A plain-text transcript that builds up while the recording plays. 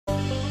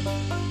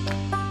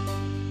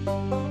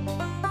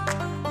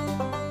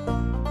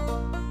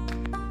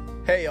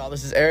Hey y'all,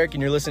 this is Eric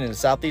and you're listening to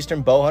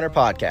Southeastern Bowhunter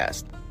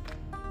Podcast.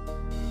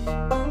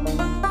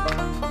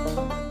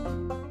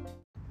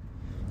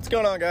 What's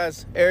going on,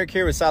 guys? Eric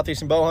here with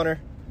Southeastern Bowhunter.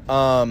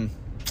 I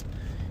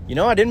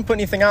didn't put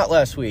anything out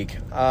last week.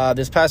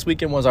 This past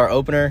weekend was our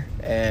opener,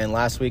 and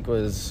last week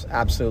was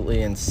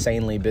absolutely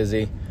insanely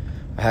busy.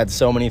 I had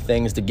so many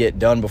things to get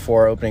done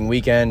before opening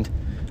weekend.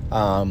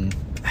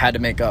 Had to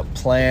make up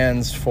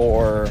plans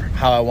for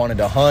how I wanted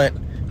to hunt,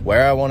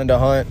 where I wanted to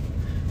hunt,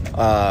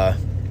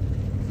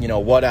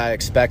 what I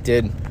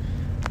expected.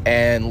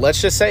 And let's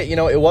just say,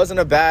 it wasn't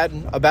a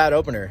bad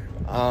opener.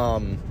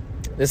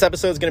 This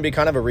episode is going to be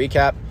kind of a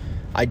recap.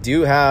 I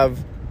do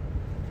have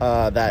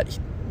that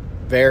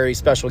very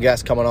special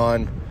guest coming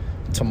on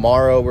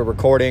tomorrow. We're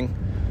recording.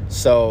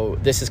 So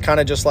this is kind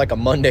of just like a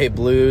Monday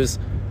blues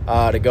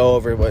to go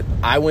over what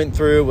I went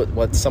through,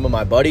 what some of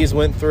my buddies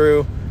went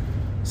through,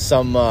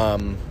 some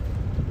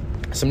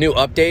new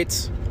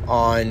updates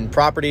on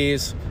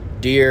properties,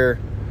 deer,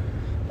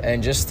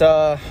 and just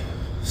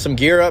some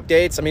gear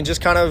updates. I mean, just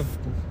kind of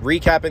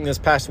recapping this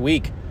past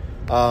week.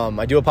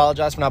 I do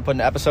apologize for not putting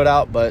an episode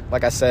out, but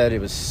like I said, it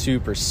was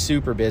super,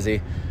 super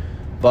busy.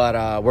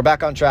 But we're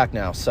back on track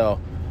now,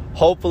 so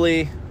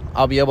hopefully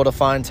I'll be able to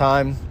find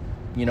time,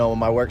 with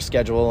my work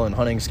schedule and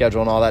hunting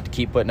schedule and all that to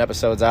keep putting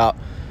episodes out.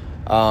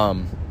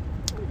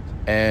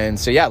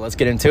 Let's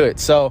get into it.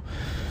 So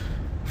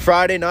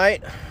Friday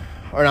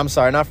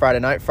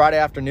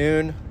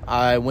afternoon,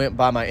 I went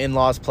by my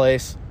in-laws'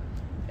 place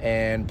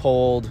and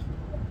pulled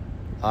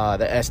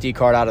the SD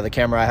card out of the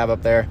camera I have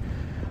up there.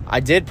 I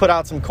did put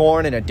out some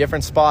corn in a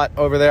different spot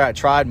over there. I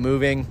tried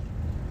moving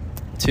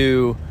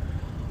to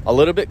a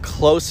little bit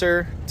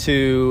closer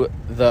to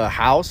the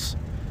house,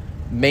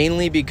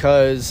 mainly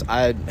because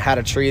I had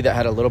a tree that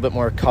had a little bit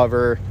more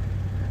cover,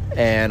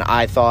 and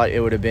I thought it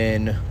would have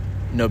been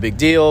no big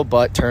deal,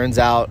 but turns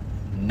out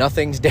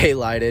nothing's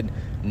daylighted.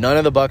 None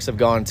of the bucks have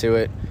gone to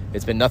it.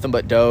 It's been nothing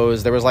but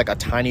does. There was like a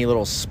tiny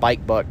little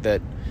spike buck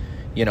that,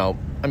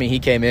 he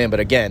came in, but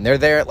again, they're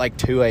there at like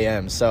 2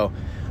 a.m. So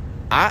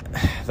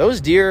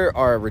those deer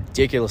are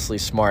ridiculously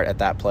smart at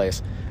that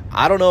place.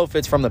 I don't know if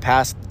it's from the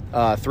past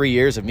 3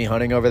 years of me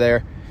hunting over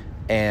there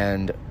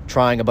and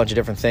trying a bunch of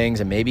different things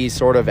and maybe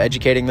sort of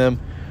educating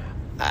them.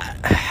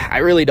 I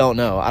really don't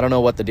know. I don't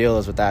know what the deal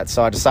is with that.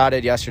 So I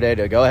decided yesterday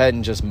to go ahead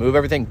and just move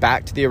everything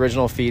back to the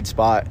original feed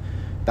spot,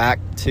 back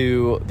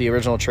to the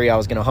original tree I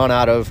was going to hunt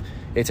out of.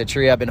 It's a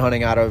tree I've been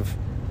hunting out of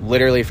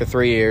literally for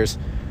 3 years.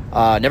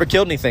 Never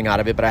killed anything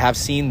out of it, but I have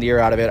seen deer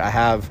out of it. I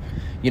have,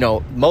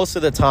 most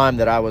of the time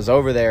that I was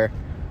over there,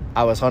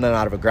 I was hunting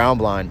out of a ground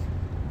blind.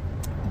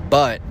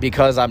 But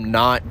because I'm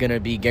not going to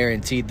be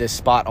guaranteed this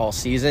spot all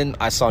season,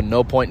 I saw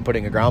no point in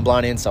putting a ground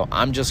blind in, so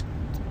I'm just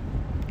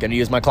going to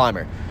use my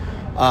climber,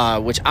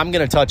 which I'm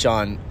going to touch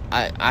on.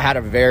 I had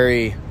a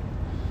very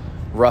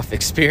rough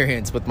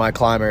experience with my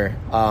climber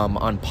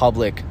on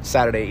public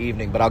Saturday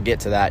evening, but I'll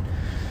get to that.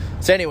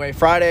 So anyway,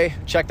 Friday,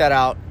 check that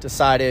out.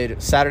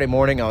 Decided Saturday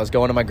morning I was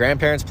going to my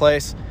grandparents'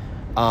 place.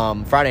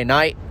 Friday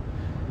night,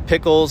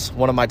 Pickles,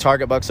 one of my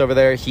target bucks over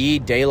there, he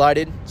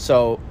daylighted.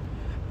 So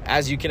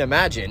as you can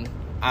imagine,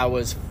 I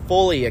was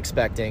fully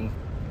expecting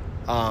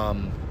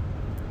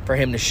for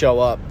him to show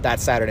up that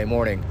Saturday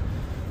morning.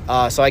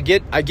 So I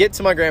get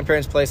to my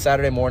grandparents' place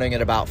Saturday morning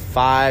at about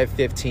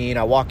 5:15.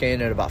 I walk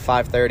in at about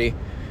 5:30.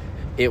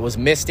 It was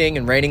misting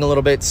and raining a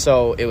little bit,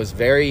 so it was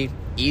very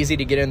easy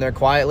to get in there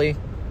quietly.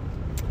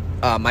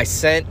 My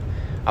scent,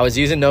 I was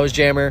using Nose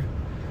Jammer.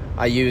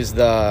 I used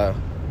the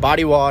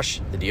body wash,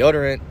 the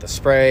deodorant, the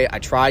spray. I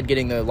tried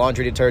getting the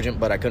laundry detergent,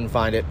 but I couldn't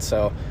find it,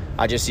 so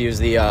I just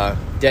used the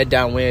Dead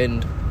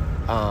Downwind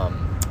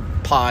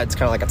pods,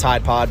 kind of like a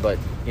Tide pod, but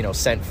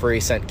scent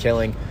free, scent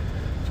killing.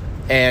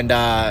 And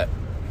I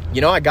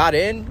got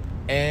in,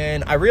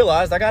 and I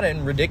realized I got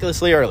in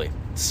ridiculously early.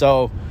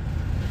 So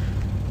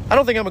I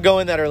don't think I'm gonna go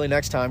in that early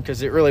next time,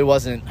 because it really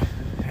wasn't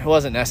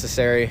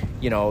necessary.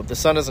 The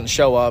sun doesn't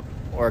show up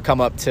or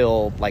come up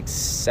till like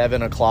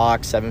 7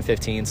 o'clock,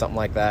 7:15, something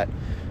like that.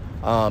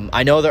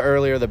 I know the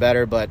earlier the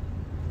better, but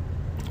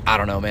I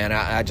don't know, man.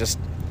 I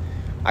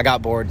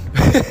got bored.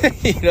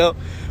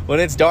 When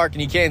it's dark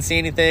and you can't see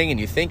anything and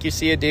you think you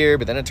see a deer,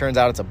 but then it turns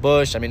out it's a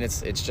bush. I mean,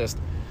 it's just,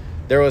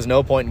 there was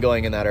no point in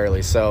going in that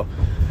early. So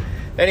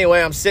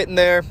anyway, I'm sitting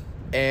there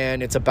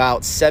and it's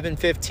about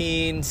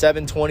 7:15,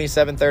 7:20,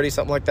 7:30,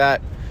 something like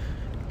that.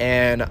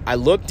 And I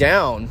look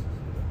down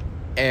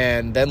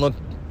and then look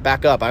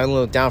back up. I only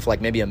looked down for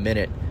like maybe a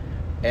minute.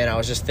 And I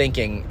was just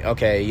thinking,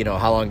 okay,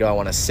 how long do I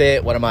want to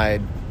sit? What am I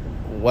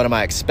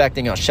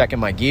expecting? I was checking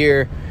my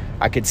gear.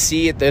 I could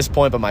see at this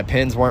point, but my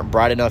pins weren't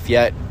bright enough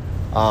yet.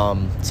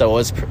 So it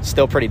was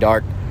still pretty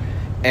dark.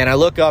 And I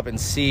look up and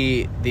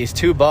see these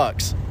two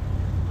bucks.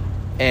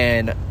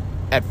 And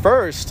at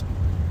first,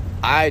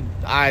 I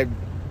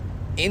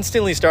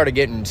instantly started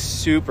getting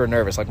super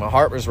nervous. Like my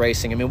heart was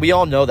racing. I mean, we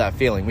all know that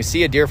feeling. We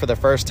see a deer for the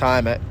first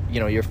time at,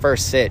 your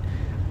first sit.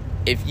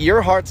 If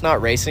your heart's not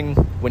racing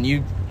when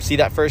you see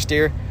that first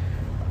deer,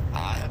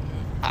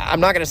 I'm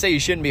not going to say you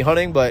shouldn't be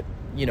hunting, but,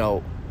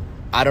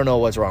 I don't know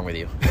what's wrong with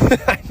you.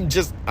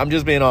 I'm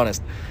just being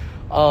honest.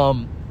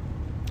 So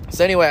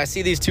anyway, I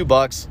see these 2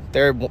 bucks.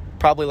 They're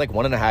probably like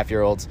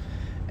 1.5-year-olds.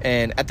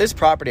 And at this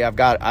property, I've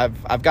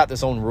got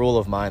this own rule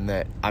of mine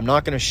that I'm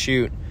not going to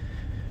shoot,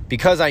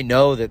 because I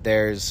know that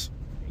there's,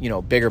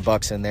 bigger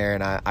bucks in there,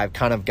 and I've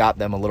kind of got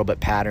them a little bit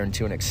patterned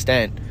to an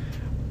extent,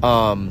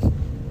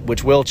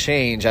 which will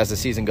change as the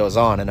season goes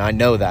on, and I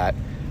know that.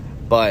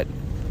 But,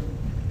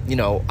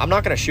 I'm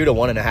not going to shoot a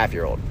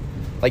 1.5-year-old.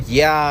 Like,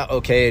 yeah,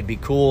 okay, it'd be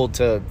cool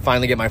to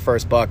finally get my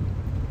first buck,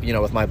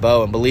 with my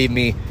bow. And believe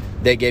me,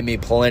 they gave me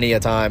plenty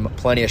of time,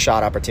 plenty of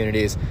shot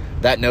opportunities.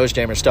 That nose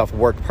jammer stuff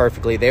worked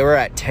perfectly. They were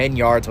at 10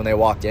 yards when they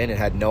walked in and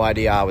had no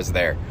idea I was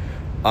there.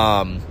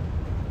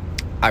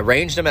 I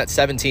ranged them at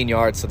 17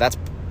 yards, so that's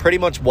pretty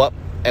much what,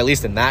 at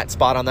least in that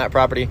spot on that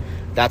property,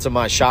 that's what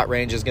my shot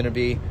range is going to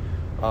be.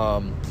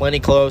 Plenty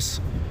close.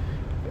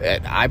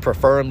 I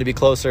prefer them to be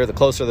closer. The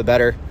closer, the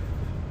better.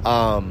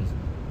 But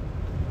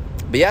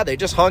yeah, they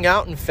just hung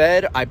out and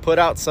fed. I put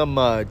out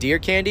some deer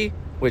candy,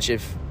 which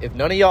if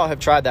none of y'all have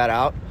tried that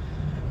out,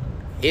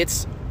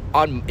 it's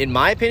in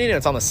my opinion,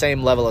 it's on the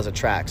same level as a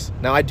Trax.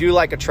 Now, I do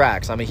like a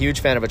Trax. I'm a huge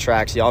fan of a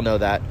Trax. Y'all know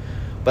that.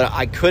 But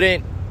I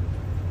couldn't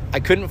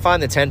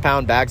find the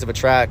 10-pound bags of a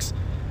Trax,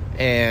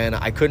 and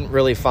I couldn't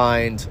really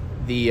find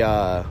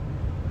the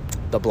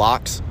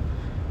blocks.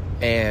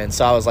 And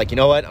so I was like, you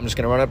know what? I'm just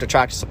going to run up to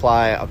Tractor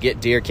Supply. I'll get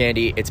deer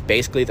candy. It's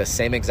basically the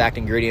same exact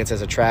ingredients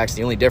as a Trax.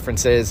 The only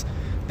difference is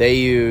they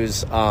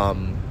use,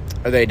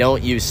 they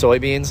don't use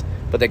soybeans,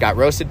 but they got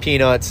roasted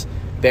peanuts,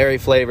 berry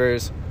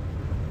flavors,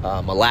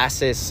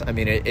 molasses. I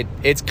mean,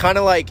 it's kind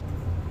of like,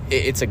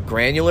 it's a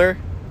granular.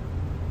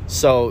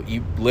 So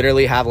you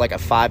literally have like a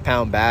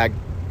 5-pound bag.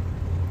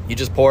 You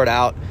just pour it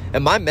out.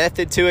 And my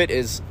method to it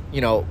is,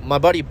 my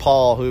buddy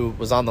Paul, who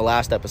was on the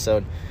last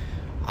episode,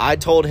 I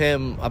told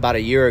him about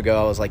a year ago,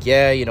 I was like,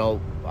 yeah,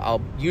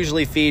 I'll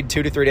usually feed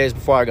 2 to 3 days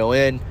before I go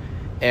in.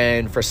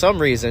 And for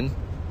some reason,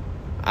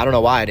 I don't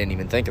know why I didn't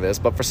even think of this,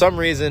 but for some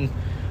reason,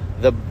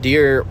 the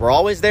deer were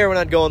always there when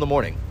I'd go in the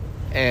morning.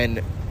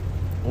 And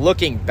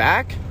looking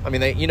back, I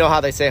mean, you know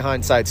how they say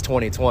hindsight's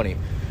 20/20.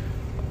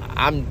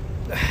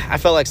 I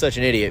felt like such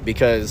an idiot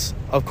because,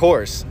 of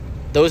course,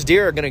 those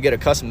deer are going to get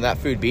accustomed to that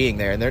food being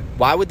there. And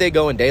why would they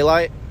go in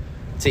daylight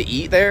to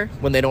eat there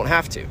when they don't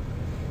have to?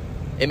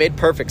 It made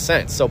perfect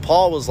sense. So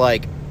Paul was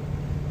like,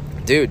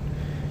 dude,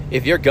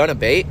 if you're going to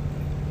bait,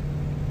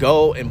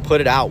 go and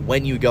put it out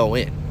when you go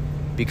in.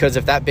 Because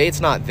if that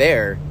bait's not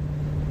there,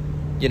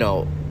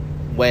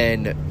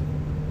 when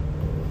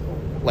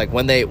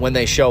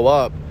they show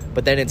up,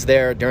 but then it's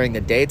there during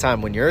the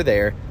daytime when you're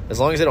there, as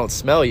long as they don't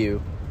smell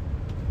you,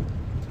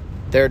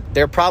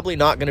 they're probably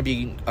not going to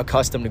be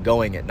accustomed to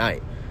going at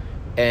night.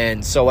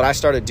 And so what I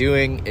started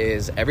doing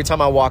is every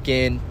time I walk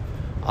in,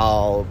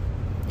 I'll,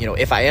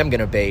 if I am going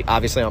to bait,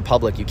 obviously on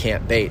public you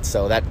can't bait,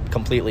 so that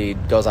completely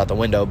goes out the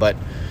window. But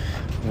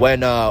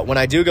when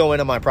I do go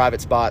into my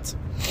private spots,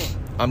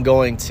 I'm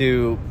going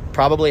to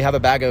probably have a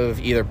bag of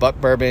either buck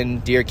bourbon,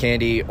 deer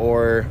candy,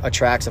 or a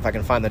Trax if I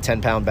can find the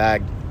 10-pound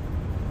bag,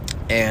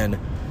 and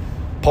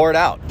pour it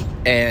out.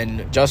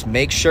 And just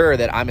make sure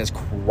that I'm as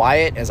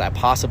quiet as I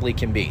possibly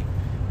can be,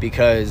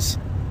 because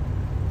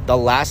the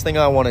last thing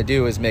I want to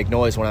do is make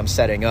noise when I'm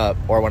setting up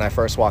or when I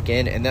first walk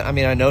in. And then,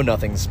 I know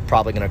nothing's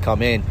probably going to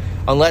come in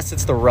unless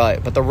it's the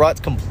rut, but the rut's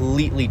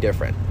completely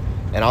different,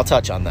 and I'll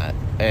touch on that.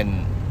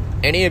 And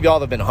any of y'all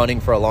that have been hunting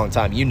for a long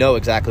time, you know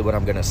exactly what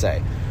I'm going to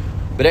say.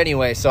 But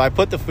anyway, so I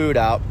put the food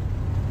out,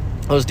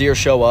 those deer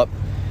show up,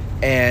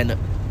 and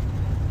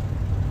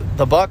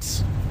the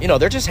bucks,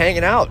 they're just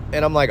hanging out.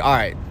 And I'm like, all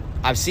right,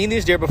 I've seen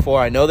these deer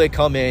before. I know they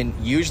come in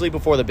usually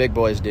before the big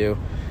boys do.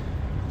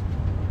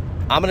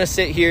 I'm going to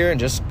sit here and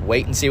just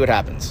wait and see what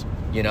happens.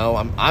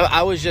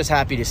 I was just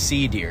happy to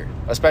see deer,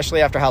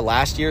 especially after how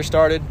last year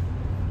started.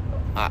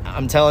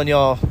 I'm telling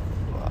y'all,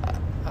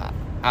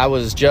 I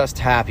was just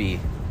happy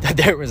that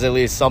there was at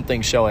least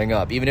something showing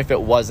up, even if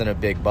it wasn't a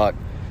big buck.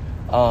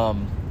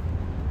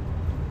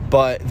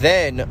 But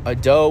then a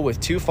doe with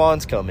 2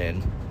 fawns come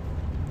in,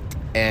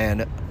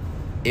 and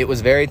it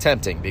was very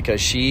tempting because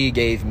she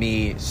gave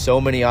me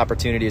so many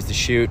opportunities to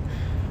shoot.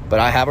 But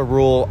I have a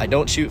rule: I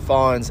don't shoot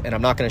fawns, and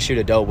I'm not going to shoot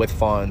a doe with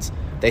fawns.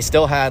 They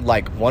still had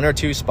like 1 or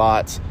 2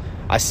 spots.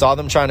 I saw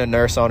them trying to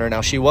nurse on her.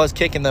 Now, she was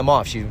kicking them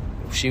off.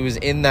 She was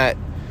in that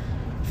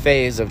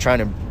phase of trying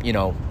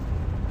to,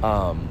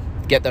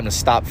 get them to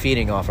stop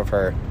feeding off of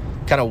her,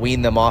 kind of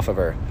wean them off of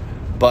her.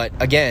 But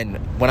again,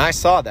 when I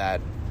saw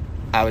that,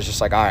 I was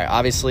just like, all right,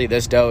 obviously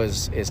this doe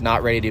is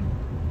not ready to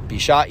be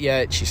shot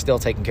yet. She's still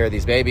taking care of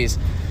these babies.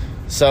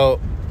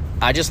 So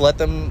I just watched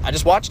them.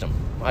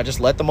 I just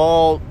let them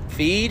all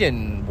feed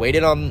and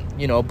waited on,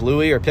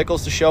 Bluey or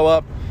Pickles to show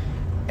up.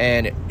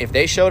 And if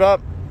they showed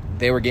up,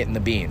 they were getting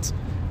the beans.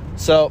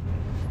 So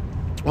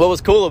what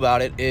was cool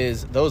about it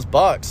is those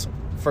bucks,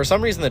 for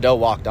some reason the doe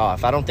walked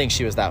off. I don't think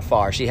she was that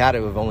far. She had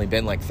to have only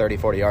been like 30,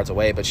 40 yards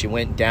away, but she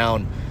went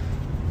down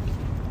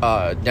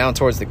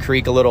towards the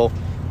creek a little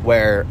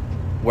where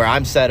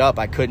I'm set up.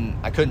 I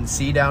couldn't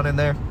see down in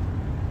there.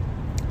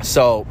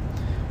 So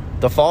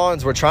the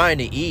fawns were trying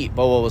to eat,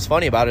 but what was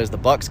funny about it is the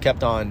bucks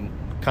kept on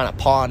kind of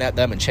pawing at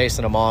them and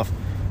chasing them off,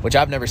 which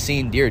I've never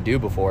seen deer do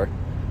before.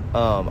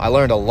 I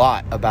learned a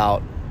lot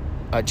about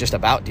just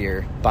about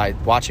deer by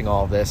watching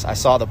all of this. I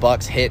saw the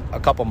bucks hit a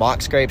couple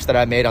mock scrapes that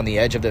I made on the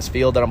edge of this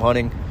field that I'm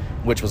hunting,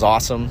 which was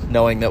awesome,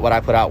 knowing that what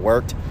I put out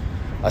worked,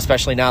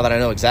 especially now that I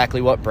know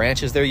exactly what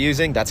branches they're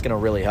using. That's going to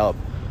really help.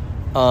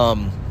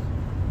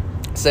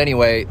 So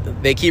anyway,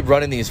 they keep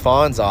running these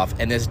fawns off,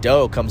 and this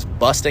doe comes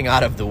busting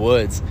out of the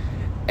woods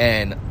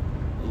and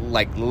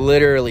like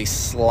literally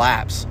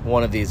slaps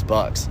one of these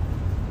bucks,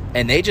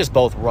 and they just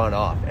both run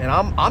off. And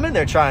I'm in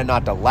there trying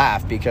not to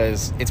laugh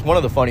because it's one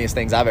of the funniest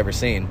things I've ever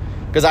seen,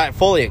 because I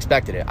fully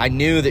expected it. I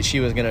knew that she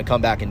was going to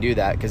come back and do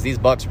that because these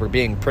bucks were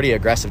being pretty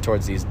aggressive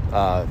towards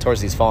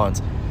these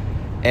fawns.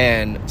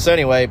 And so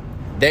anyway,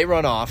 they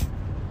run off.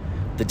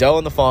 The doe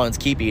and the fawns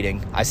keep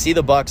eating. I see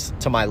the bucks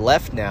to my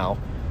left now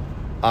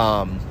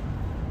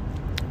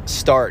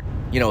start,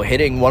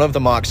 hitting one of the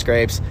mock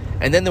scrapes.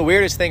 And then the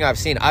weirdest thing I've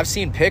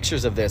seen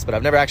pictures of this, but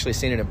I've never actually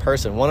seen it in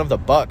person. One of the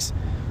bucks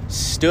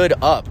stood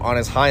up on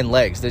his hind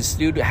legs. This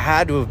dude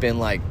had to have been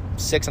like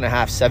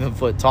 6.5, 7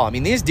 foot tall. I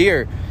mean, these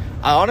deer,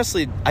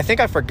 I think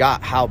I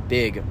forgot how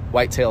big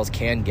whitetails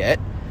can get.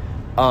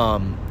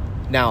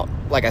 Now,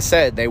 like I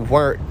said,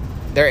 their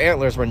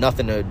antlers were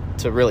nothing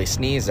to really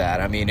sneeze at.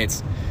 I mean,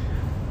 it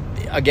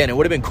would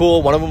have been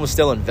cool. One of them was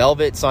still in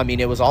velvet. So, I mean,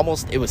 it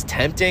was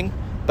tempting,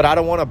 but I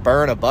don't want to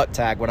burn a buck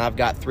tag when I've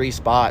got 3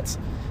 spots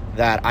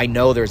that I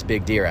know there's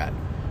big deer at.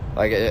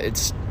 Like,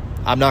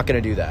 I'm not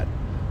going to do that.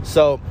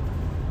 So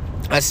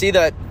I see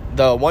that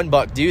the one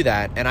buck do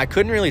that, and I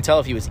couldn't really tell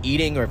if he was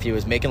eating or if he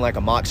was making like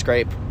a mock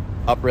scrape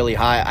up really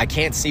high. I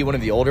can't see one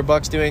of the older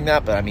bucks doing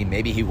that, but I mean,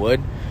 maybe he would.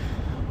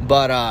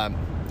 But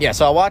yeah,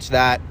 so I watched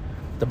that.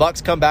 The bucks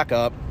come back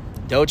up.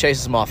 Doe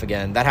chases him off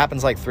again. That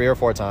happens like 3 or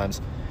 4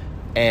 times.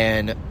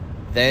 And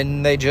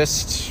then the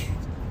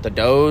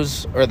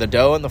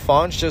doe and the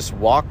fawns just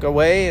walk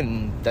away,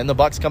 and then the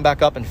bucks come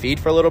back up and feed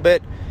for a little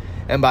bit.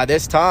 And by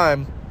this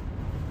time,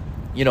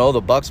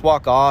 the bucks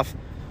walk off.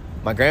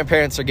 My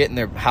grandparents are getting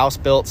their house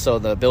built, so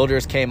the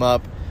builders came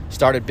up,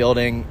 started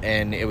building,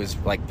 and it was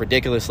like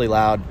ridiculously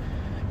loud.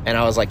 And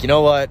I was like, you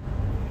know what?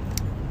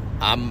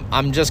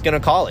 I'm just gonna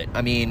call it.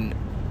 I mean,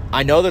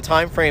 I know the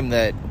time frame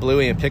that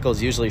Bluey and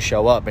Pickles usually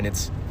show up, and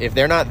if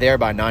they're not there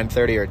by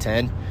 9:30 or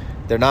 10,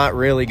 they're not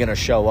really gonna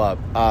show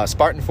up.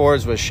 Spartan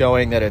Fords was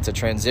showing that it's a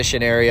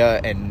transition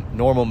area and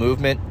normal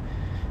movement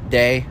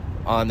day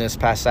on this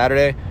past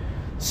Saturday.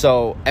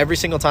 So every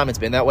single time it's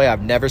been that way,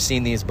 I've never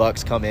seen these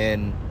bucks come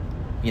in,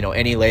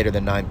 any later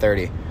than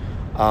 9:30.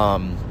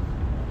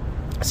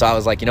 So I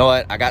was like, you know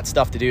what? I got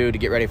stuff to do to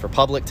get ready for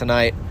public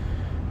tonight.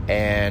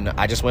 And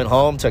I just went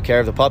home, took care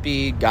of the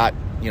puppy, got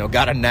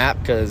a nap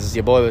because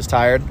your boy was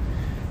tired,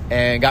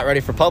 and got ready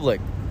for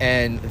public.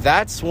 And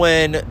that's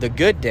when the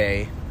good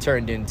day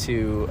turned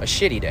into a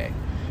shitty day.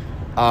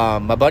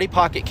 My buddy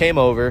Pocket came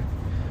over.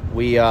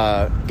 We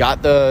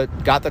got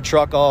the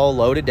truck all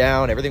loaded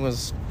down. Everything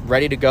was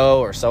ready to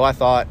go, or so I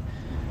thought.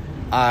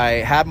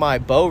 I had my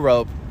bow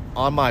rope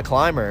on my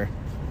climber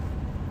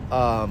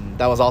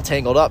that was all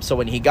tangled up. So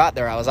when he got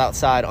there, I was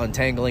outside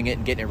untangling it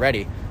and getting it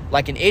ready.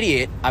 Like an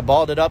idiot, I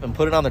balled it up and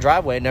put it on the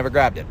driveway and never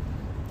grabbed it.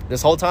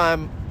 This whole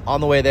time on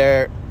the way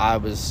there, I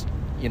was,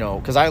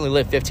 because I only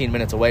live 15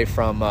 minutes away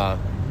from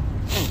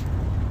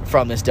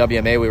this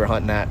WMA we were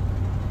hunting at.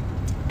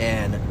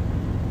 And,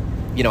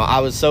 I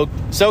was so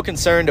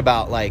concerned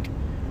about, like,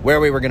 where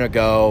we were going to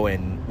go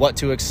and what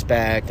to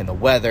expect and the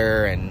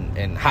weather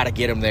and how to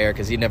get him there,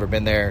 because he'd never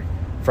been there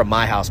from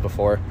my house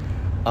before.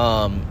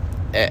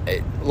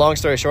 Long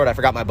story short, I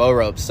forgot my bow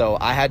rope, so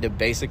I had to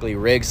basically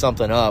rig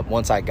something up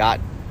once I got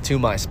to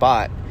my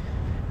spot,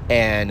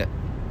 and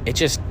it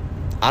just,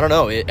 I don't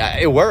know,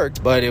 it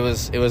worked, but it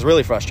was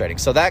really frustrating.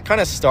 So that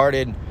kind of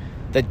started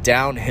the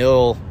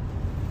downhill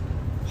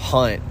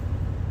hunt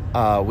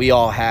we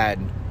all had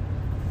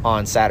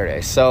on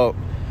Saturday. So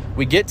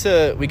we get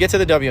to the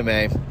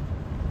WMA.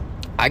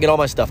 I get all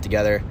my stuff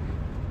together.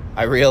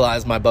 I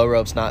realize my bow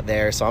rope's not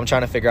there, so I'm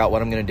trying to figure out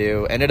what I'm going to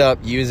do. Ended up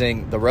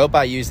using the rope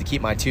I used to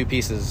keep my 2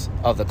 pieces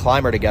of the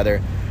climber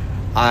together.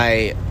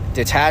 I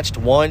detached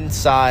one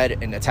side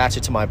and attached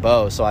it to my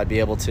bow so I'd be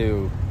able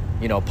to,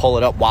 pull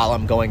it up while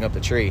I'm going up the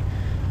tree.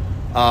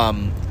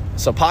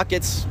 So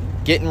Pocket's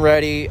getting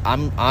ready.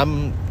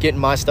 I'm getting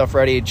my stuff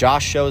ready.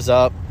 Josh shows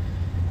up.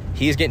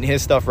 He's getting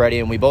his stuff ready,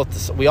 and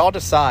we all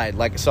decide,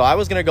 like, so I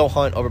was going to go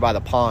hunt over by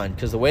the pond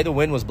because the way the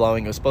wind was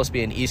blowing, it was supposed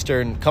to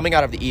be coming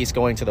out of the east,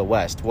 going to the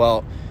west.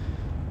 Well,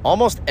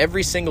 almost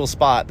every single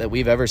spot that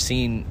we've ever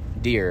seen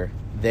deer,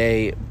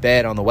 they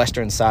bed on the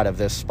western side of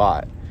this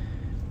spot.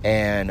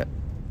 And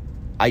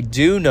I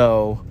do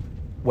know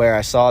where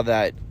I saw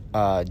that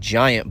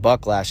giant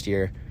buck last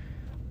year,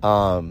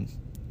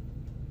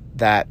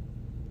 that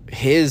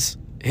his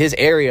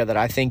area that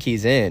I think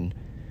he's in,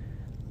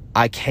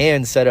 I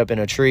can set up in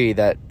a tree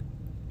that,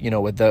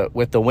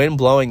 with the wind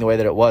blowing the way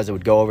that it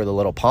would go over the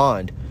little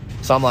pond.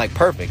 So I'm like,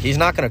 perfect. He's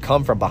not going to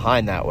come from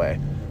behind that way.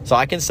 So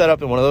I can set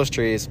up in one of those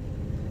trees.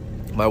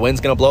 My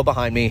wind's going to blow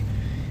behind me,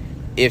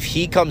 if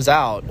he comes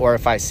out or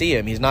if I see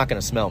him, he's not going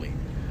to smell me.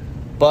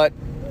 But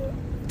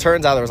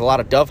turns out there was a lot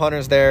of dove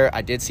hunters there.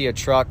 I did see a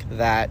truck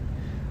that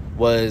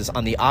was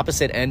on the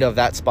opposite end of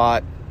that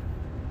spot,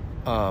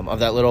 of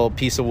that little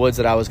piece of woods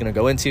that I was going to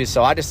go into.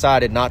 So I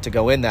decided not to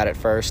go in that at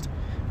first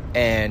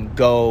and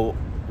go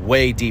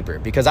way deeper,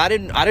 because I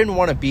didn't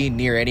want to be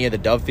near any of the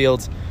dove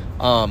fields.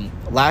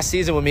 Last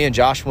season when me and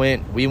Josh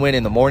went, we went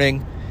in the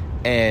morning,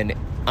 and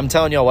I'm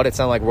telling y'all what, it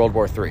sounded like World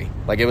War III.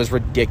 Like, it was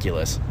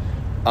ridiculous.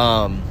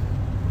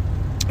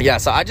 Yeah,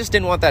 so I just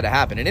didn't want that to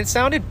happen. And it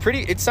sounded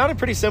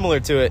pretty similar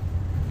to it,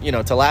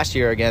 to last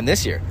year again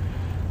this year.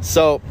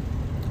 So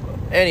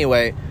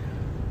anyway,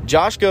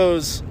 Josh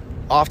goes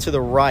off to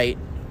the right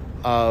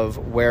of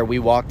where we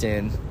walked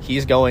in. He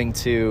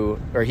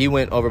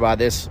went over by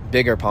this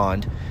bigger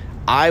pond.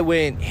 I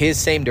went his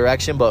same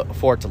direction, but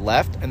forward to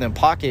left, and then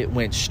Pocket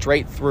went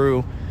straight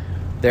through.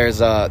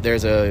 There's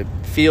a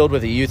field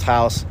with a youth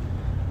house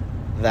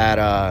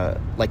that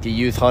like the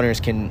youth hunters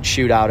can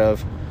shoot out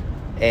of.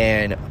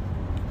 And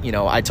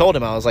I told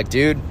him, I was like,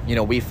 dude,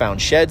 we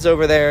found sheds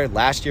over there.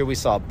 Last year we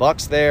saw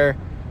bucks there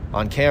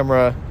on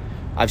camera.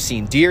 I've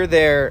seen deer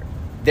there.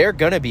 They're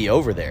gonna be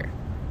over there.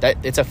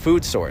 It's a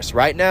food source.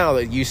 Right now,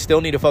 you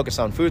still need to focus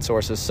on food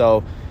sources.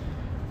 So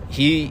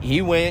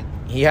he went,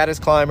 he had his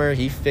climber,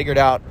 he figured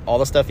out all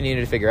the stuff he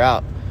needed to figure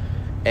out.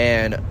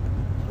 And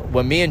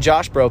when me and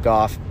Josh broke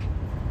off,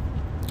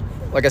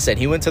 like I said,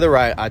 he went to the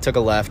right, I took a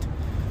left,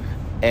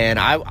 and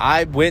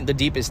I went the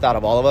deepest out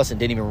of all of us and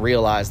didn't even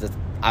realize that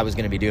I was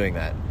going to be doing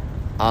that.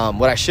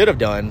 What I should have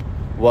done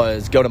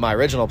was go to my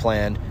original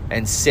plan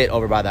and sit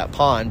over by that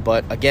pond.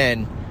 But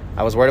again,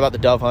 I was worried about the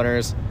dove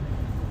hunters,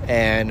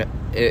 and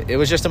it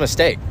was just a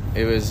mistake.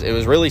 It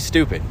was really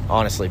stupid,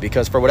 honestly,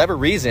 because for whatever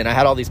reason, I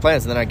had all these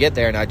plans, and then I get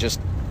there and I just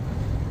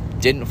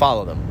didn't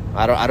follow them.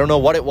 I don't know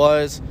what it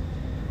was.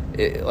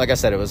 Like I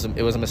said, it was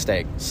a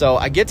mistake. So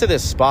I get to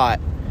this spot,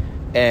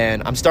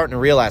 and I'm starting to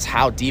realize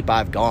how deep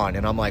I've gone.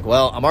 And I'm like,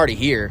 well, I'm already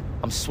here.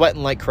 I'm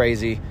sweating like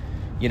crazy.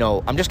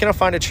 I'm just going to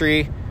find a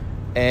tree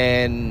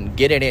and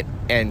get in it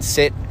and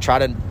sit, try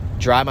to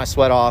dry my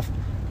sweat off.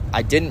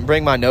 I didn't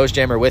bring my nose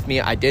jammer with me.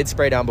 I did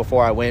spray down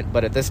before I went,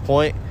 but at this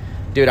point,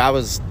 dude, I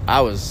was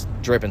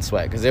dripping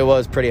sweat because it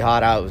was pretty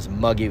hot out. It was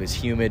muggy. It was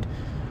humid.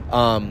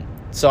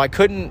 So I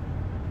couldn't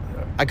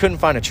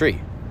find a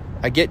tree.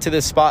 I get to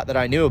this spot that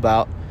I knew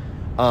about.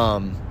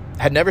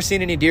 Had never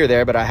seen any deer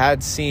there, but I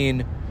had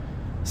seen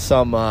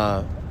some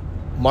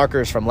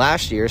markers from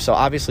last year. So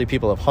obviously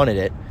people have hunted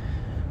it.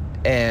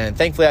 And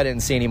thankfully I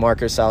didn't see any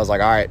markers. So I was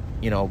like, all right,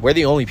 we're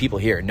the only people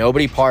here.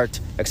 Nobody parked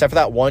except for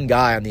that one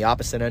guy on the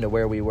opposite end of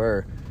where we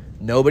were.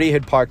 Nobody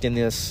had parked in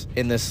this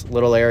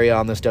little area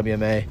on this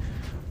WMA.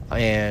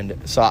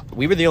 And so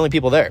we were the only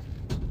people there.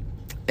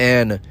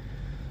 And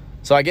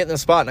so I get in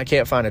this spot and I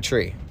can't find a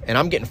tree. And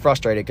I'm getting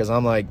frustrated because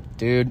I'm like,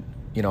 dude,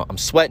 I'm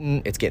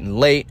sweating. It's getting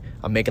late.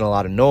 I'm making a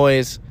lot of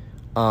noise.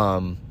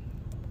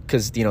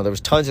 Because, there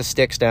was tons of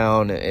sticks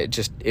down.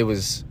 It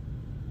was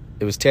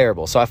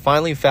terrible. So I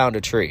finally found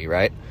a tree,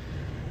 right?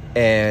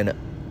 And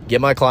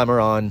get my climber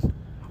on.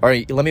 All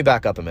right, let me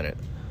back up a minute.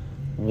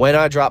 When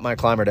I drop my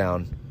climber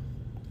down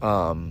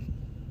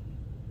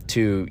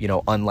to,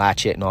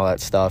 unlatch it and all that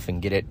stuff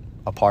and get it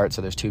apart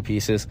so there's two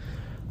pieces,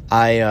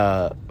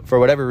 I, for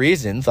whatever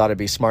reason, thought it'd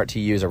be smart to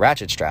use a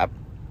ratchet strap.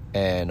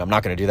 And I'm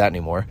not going to do that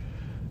anymore.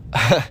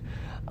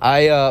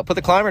 I put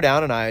the climber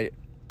down and I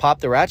pop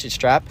the ratchet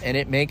strap, and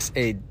it makes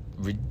a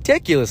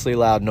ridiculously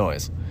loud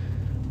noise.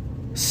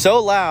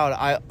 So loud,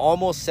 I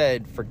almost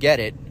said, forget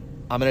it.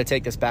 I'm going to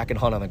take this back and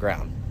hunt on the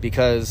ground.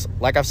 Because,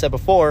 like I've said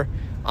before,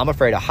 I'm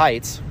afraid of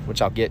heights,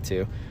 which I'll get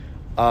to.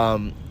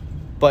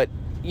 But,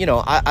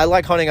 I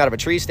like hunting out of a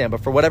tree stand.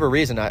 But for whatever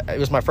reason, it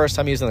was my first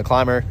time using the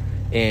climber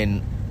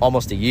in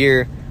almost a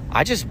year.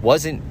 I just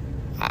wasn't,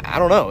 I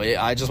don't know.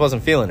 I just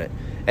wasn't feeling it.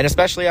 And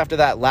especially after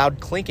that loud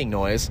clinking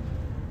noise,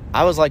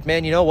 I was like,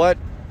 man, you know what?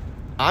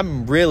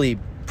 I'm really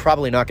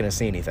probably not going to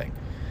see anything.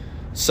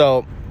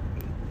 So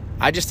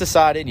I just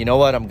decided, you know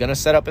what? I'm going to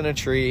set up in a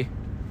tree.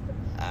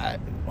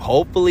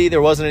 Hopefully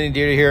there wasn't any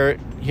deer to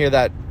hear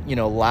that,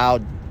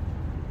 loud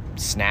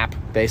snap,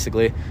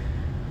 basically.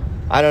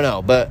 I don't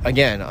know. But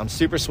again, I'm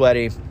super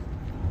sweaty.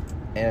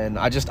 And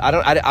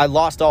I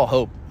lost all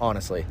hope,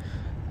 honestly.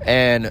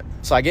 And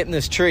so I get in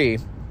this tree.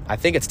 I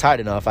think it's tight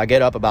enough. I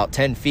get up about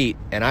 10 feet,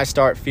 and I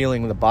start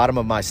feeling the bottom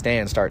of my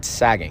stand start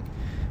sagging.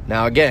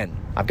 Now, again,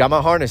 I've got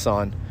my harness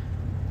on,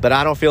 but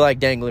I don't feel like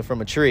dangling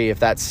from a tree if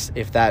that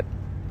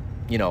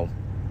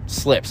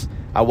slips.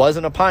 I was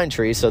in a pine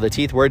tree, so the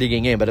teeth were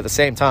digging in, but at the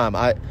same time,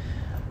 I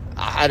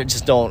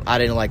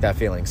didn't like that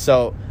feeling.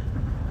 So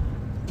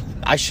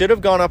I should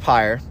have gone up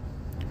higher,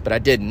 but I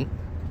didn't.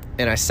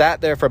 And I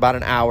sat there for about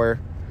an hour,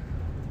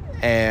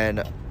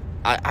 and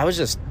I was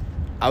just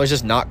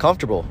not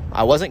comfortable.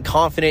 I wasn't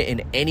confident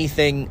in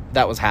anything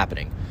that was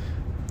happening.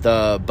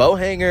 The bow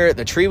hanger,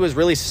 the tree was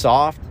really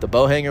soft. The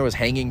bow hanger was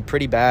hanging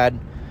pretty bad.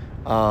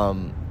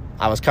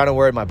 I was kind of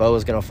worried my bow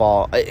was going to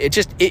fall.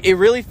 It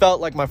really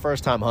felt like my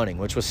first time hunting,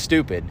 which was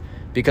stupid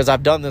because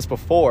I've done this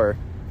before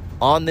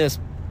on this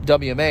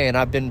WMA and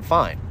I've been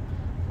fine.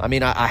 I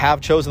mean, I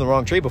have chosen the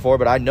wrong tree before,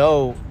 but I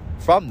know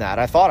from that.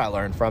 I thought I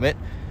learned from it,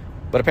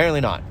 but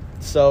apparently not.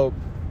 So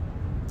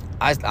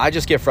I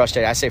just get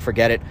frustrated. I say,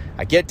 forget it.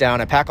 I get down.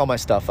 I pack all my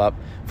stuff up.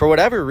 For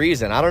whatever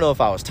reason, I don't know if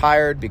I was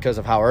tired because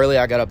of how early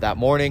I got up that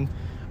morning.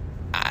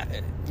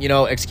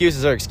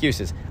 Excuses are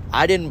excuses.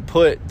 I didn't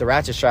put the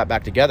ratchet strap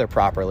back together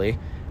properly,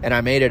 and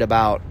I made it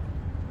about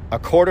a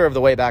quarter of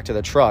the way back to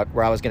the truck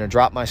where I was going to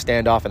drop my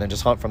stand off and then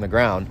just hunt from the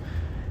ground.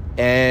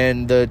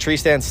 And the tree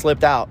stand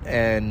slipped out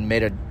and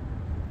made a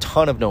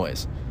ton of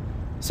noise.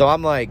 So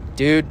I'm like,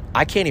 dude,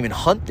 I can't even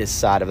hunt this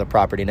side of the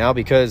property now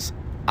because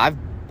I've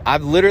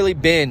literally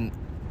been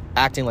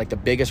acting like the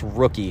biggest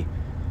rookie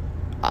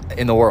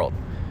in the world.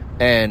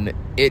 And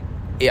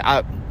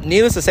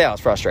needless to say, I was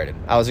frustrated.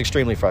 I was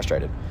extremely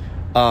frustrated.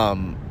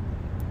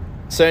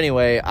 So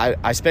anyway,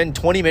 I spend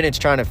 20 minutes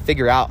trying to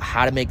figure out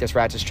how to make this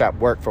ratchet strap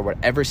work. For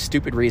whatever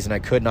stupid reason, I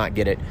could not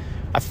get it.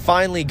 I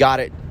finally got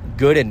it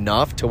good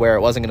enough to where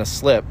it wasn't going to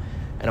slip.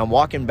 And I'm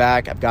walking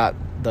back. I've got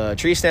the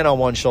tree stand on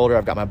one shoulder.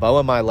 I've got my bow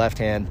in my left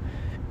hand.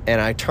 And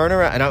I turn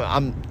around,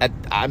 and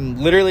I'm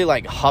literally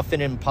like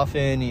huffing and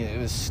puffing. It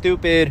was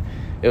stupid.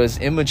 It was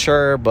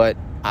immature. But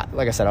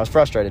like I said, I was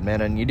frustrated, man.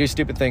 And you do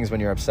stupid things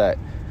when you're upset.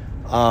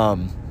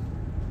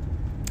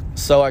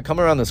 So I come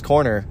around this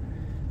corner,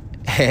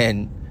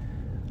 and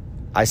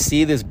I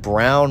see this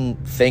brown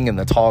thing in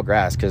the tall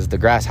grass because the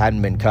grass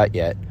hadn't been cut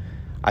yet.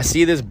 I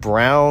see this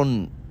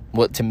brown,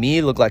 what to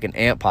me looked like an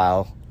ant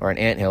pile or an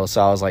anthill.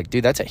 So I was like,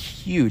 dude, that's a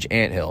huge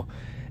anthill.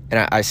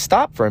 And I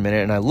stopped for a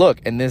minute and I look,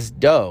 and this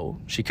doe,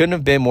 she couldn't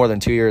have been more than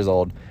 2 years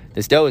old.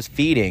 This doe is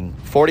feeding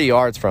 40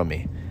 yards from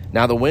me.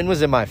 Now the wind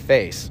was in my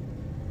face.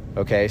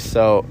 Okay,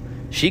 so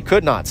she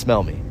could not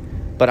smell me.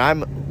 But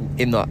I'm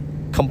in the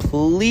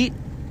complete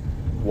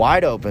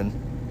wide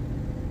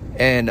open,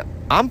 and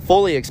I'm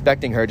fully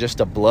expecting her just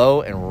to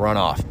blow and run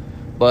off.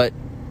 But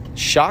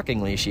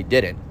shockingly, she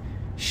didn't.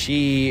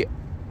 She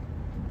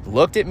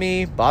looked at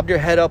me, bobbed her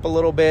head up a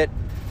little bit,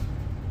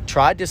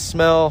 tried to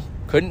smell,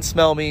 couldn't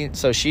smell me.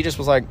 So she just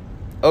was like,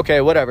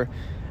 okay, whatever,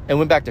 and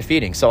went back to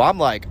feeding. So I'm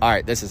like, all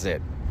right, this is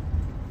it.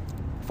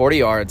 40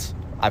 yards.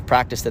 I've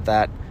practiced at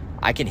that.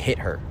 I can hit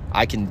her.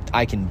 I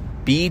can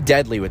be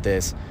deadly with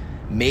this.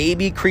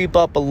 Maybe creep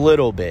up a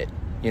little bit,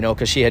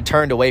 because she had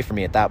turned away from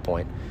me at that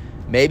point.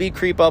 Maybe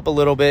creep up a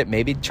little bit,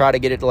 maybe try to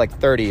get it to like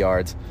 30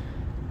 yards.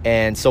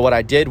 And so what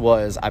I did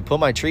was I put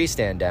my tree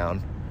stand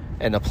down,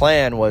 and the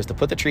plan was to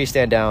put the tree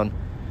stand down,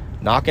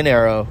 knock an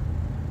arrow,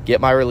 get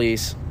my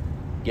release,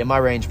 get my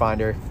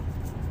rangefinder,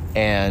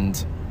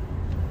 and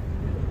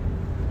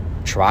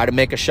try to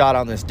make a shot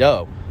on this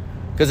doe.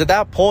 Because at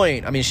that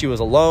point, I mean, she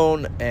was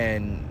alone,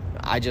 and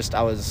I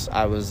was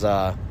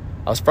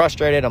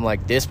frustrated. I'm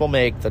like, this will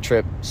make the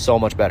trip so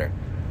much better.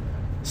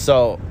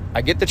 So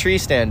I get the tree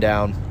stand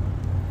down,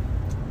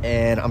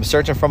 and I'm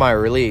searching for my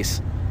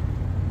release,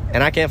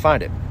 and I can't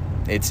find it.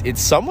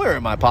 It's somewhere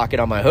in my pocket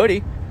on my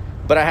hoodie,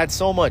 but I had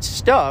so much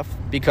stuff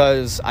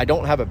because I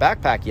don't have a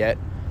backpack yet.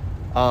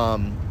 I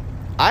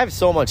have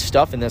so much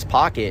stuff in this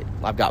pocket.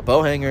 I've got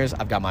bow hangers.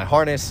 I've got my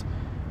harness,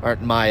 or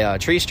my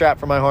tree strap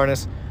for my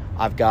harness.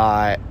 I've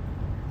got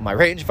my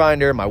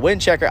rangefinder, my wind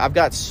checker. I've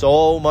got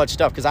so much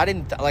stuff because I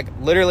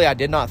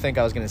did not think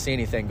I was going to see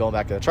anything going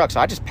back to the truck. So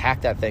I just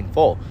packed that thing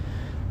full,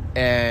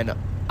 and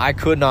I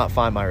could not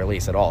find my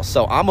release at all.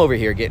 So I'm over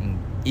here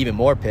getting even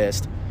more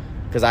pissed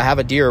because I have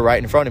a deer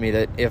right in front of me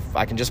that if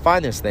I can just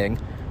find this thing,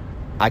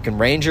 I can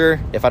range her.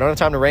 If I don't have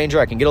time to range her,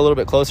 I can get a little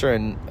bit closer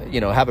and,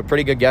 have a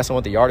pretty good guess on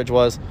what the yardage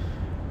was.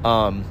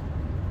 But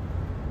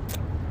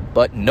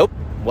nope,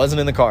 wasn't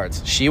in the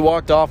cards. She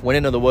walked off, went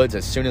into the woods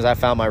as soon as I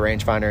found my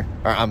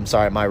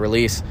rangefinder, my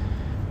release.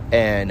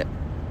 And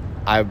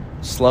I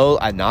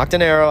knocked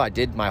an arrow. I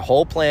did my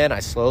whole plan.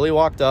 I slowly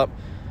walked up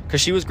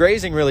because she was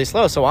grazing really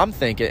slow. So I'm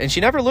thinking, and she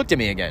never looked at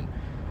me again.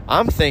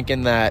 I'm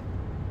thinking that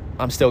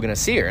I'm still going to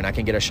see her and I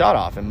can get a shot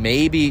off. And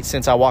maybe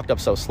since I walked up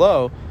so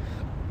slow,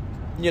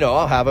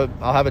 I'll have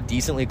a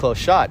decently close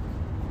shot.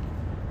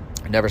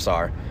 I never saw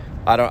her.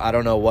 I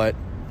don't know what,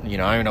 I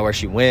don't even know where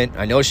she went.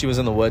 I know she was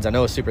in the woods. I know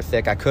it was super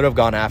thick. I could have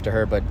gone after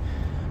her, but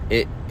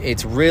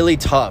it's really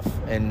tough.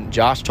 And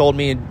Josh told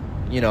me,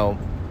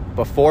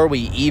 before we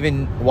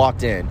even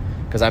walked in,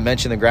 because I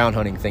mentioned the ground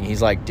hunting thing,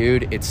 he's like,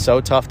 dude, it's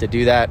so tough to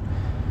do that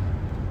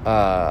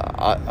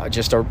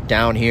just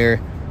down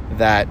here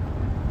that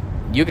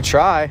you could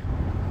try,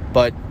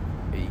 but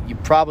you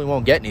probably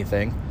won't get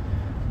anything.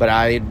 But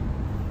I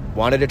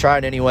wanted to try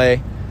it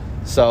anyway.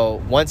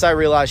 So once I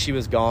realized she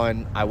was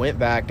gone, I went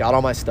back, got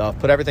all my stuff,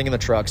 put everything in the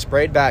truck,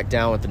 sprayed back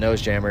down with the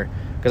nose jammer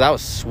because I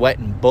was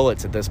sweating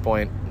bullets at this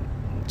point.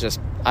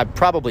 I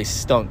probably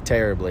stunk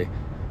terribly.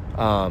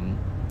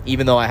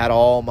 Even though I had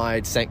all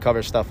my scent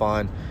cover stuff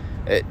on,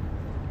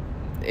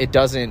 it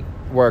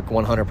doesn't work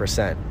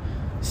 100%.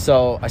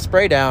 So I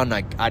spray down,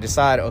 and I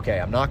decide, okay,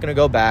 I'm not going to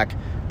go back.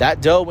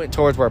 That doe went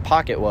towards where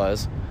Pocket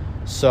was,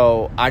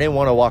 so I didn't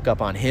want to walk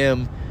up on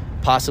him,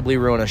 possibly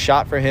ruin a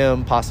shot for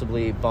him,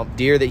 possibly bump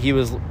deer that he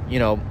was,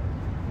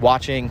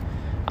 watching.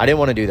 I didn't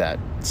want to do that.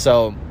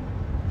 So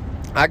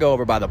I go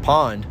over by the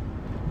pond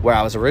where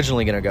I was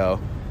originally going to go,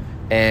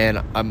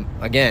 And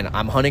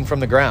I'm hunting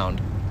from the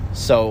ground.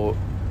 So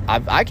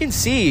I can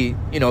see,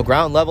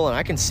 ground level, and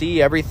I can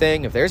see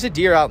everything. If there's a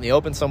deer out in the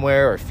open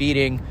somewhere or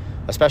feeding,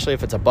 especially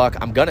if it's a buck,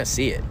 I'm going to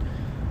see it.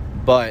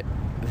 But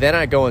then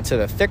I go into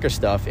the thicker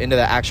stuff, into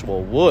the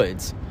actual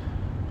woods,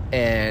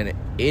 and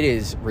it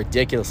is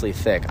ridiculously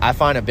thick. I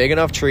find a big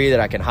enough tree that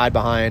I can hide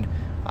behind.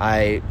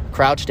 I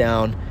crouch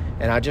down,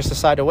 and I just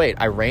decide to wait.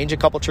 I range a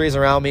couple trees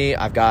around me.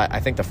 I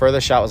think the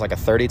furthest shot was like a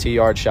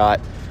 32-yard shot,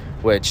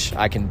 which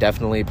I can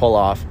definitely pull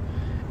off.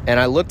 And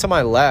I look to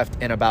my left,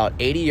 and about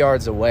 80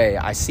 yards away,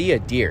 I see a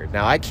deer.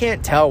 Now, I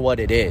can't tell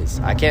what it is.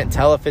 I can't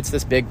tell if it's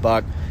this big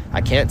buck.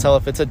 I can't tell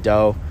if it's a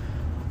doe.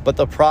 But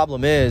the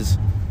problem is,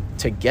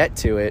 to get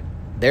to it,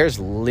 there's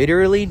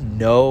literally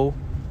no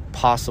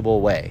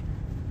possible way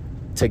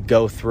to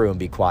go through and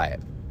be quiet.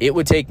 It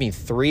would take me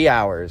 3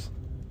 hours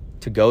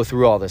to go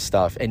through all this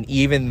stuff. And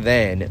even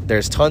then,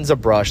 there's tons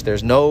of brush.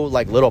 There's no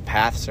like little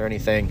paths or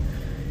anything.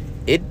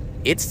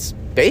 It's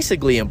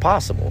basically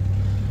impossible.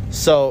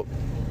 So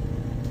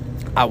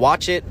I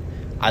watch it.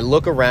 I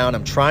look around.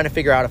 I'm trying to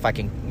figure out if I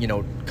can,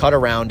 cut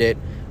around it.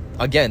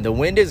 Again, the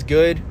wind is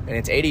good and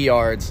it's 80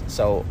 yards.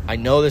 So I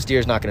know this deer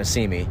is not going to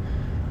see me.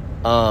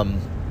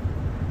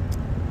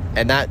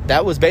 And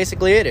that was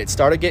basically it. It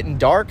started getting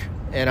dark,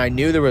 and I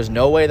knew there was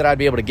no way that I'd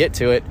be able to get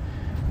to it.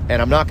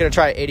 And I'm not going to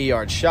try an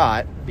 80-yard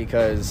shot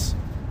because,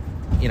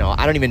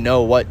 I don't even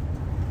know what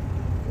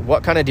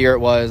kind of deer it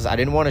was. I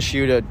didn't want to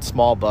shoot a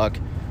small buck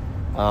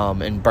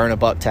and burn a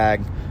buck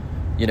tag.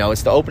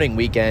 It's the opening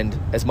weekend.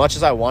 As much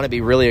as I want to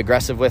be really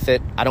aggressive with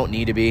it, I don't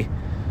need to be.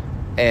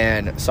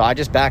 And so I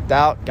just backed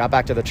out, got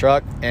back to the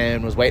truck,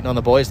 and was waiting on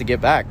the boys to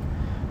get back.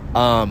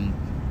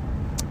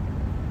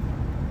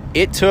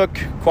 It took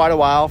quite a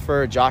while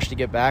for Josh to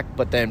get back,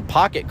 but then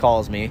Pocket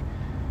calls me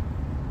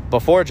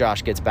before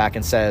Josh gets back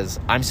and says,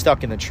 I'm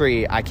stuck in the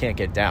tree, I can't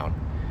get down.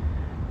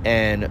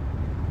 And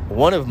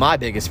one of my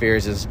biggest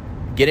fears is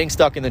getting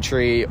stuck in the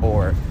tree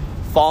or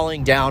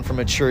falling down from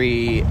a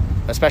tree,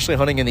 especially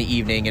hunting in the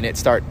evening and it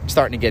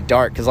starting to get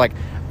dark. Because I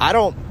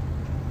don't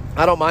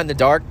mind the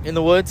dark in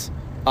the woods.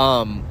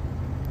 I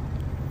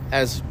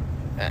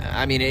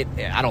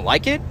don't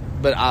like it,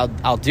 but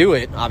I'll do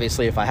it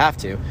obviously if I have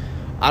to.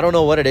 I don't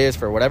know what it is,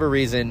 for whatever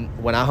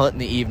reason, when I hunt in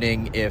the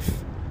evening, if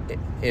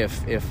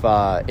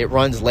it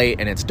runs late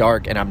and it's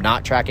dark and I'm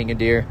not tracking a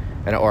deer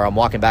or I'm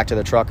walking back to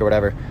the truck or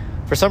whatever,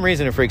 for some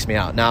reason it freaks me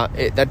out. Now,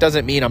 that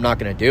doesn't mean I'm not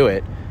going to do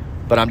it,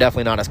 but I'm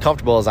definitely not as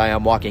comfortable as I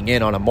am walking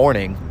in on a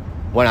morning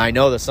when I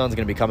know the sun's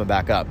going to be coming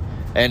back up.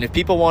 And if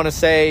people want to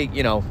say,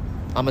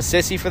 I'm a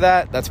sissy for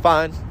that, that's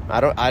fine.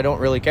 I don't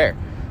really care.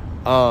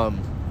 So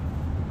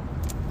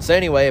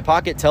anyway,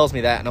 Pocket tells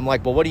me that, and I'm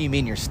like, well, what do you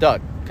mean you're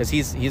stuck? Because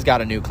he's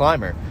got a new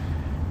climber.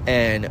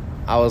 And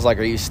I was like,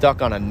 are you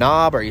stuck on a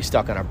knob? Are you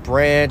stuck on a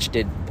branch?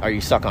 Are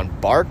you stuck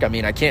on bark? I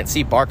mean, I can't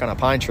see bark on a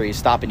pine tree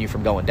stopping you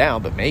from going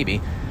down, but maybe.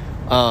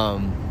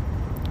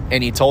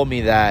 And he told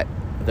me that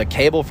the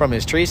cable from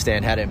his tree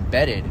stand had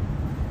embedded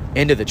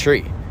into the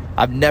tree.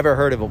 I've never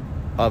heard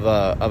of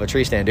a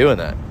tree stand doing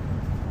that,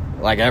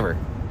 like, ever.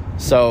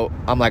 So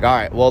I'm like, all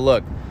right, well,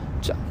 look,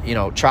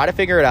 try to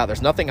figure it out.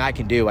 There's nothing I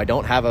can do. I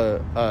don't have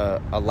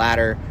a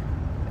ladder,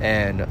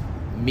 and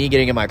me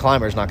getting in my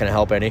climber is not going to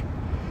help any.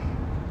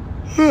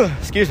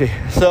 Excuse me.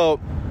 So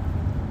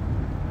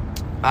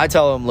I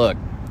tell him, look,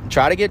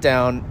 try to get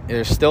down.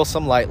 There's still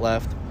some light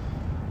left.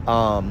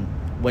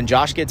 When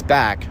Josh gets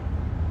back,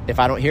 if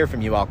I don't hear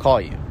from you, I'll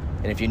call you.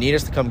 And if you need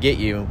us to come get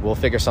you, we'll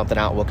figure something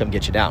out. We'll come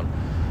get you down.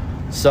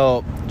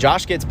 So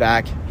Josh gets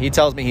back. He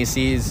tells me he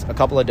sees a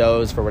couple of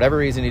does. For whatever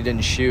reason, he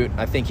didn't shoot.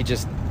 I think he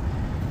just,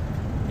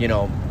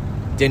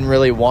 didn't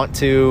really want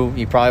to.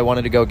 He probably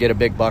wanted to go get a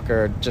big buck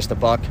or just a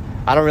buck.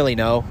 I don't really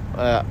know.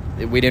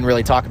 We didn't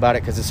really talk about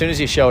it because as soon as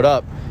he showed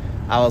up,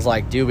 I was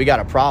like, dude, we got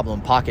a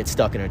problem. Pocket's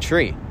stuck in a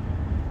tree.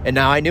 And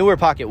now I knew where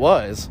Pocket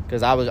was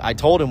because I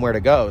told him where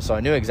to go, so I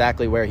knew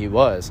exactly where he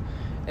was.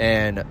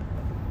 And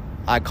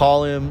I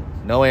call him,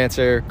 no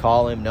answer.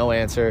 Call him, no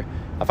answer.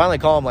 I finally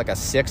call him like a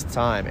sixth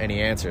time, and he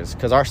answers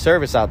because our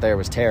service out there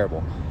was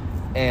terrible.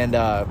 And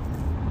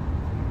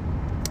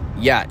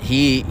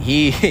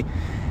he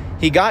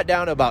got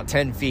down to about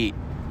 10 feet,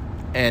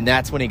 and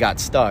that's when he got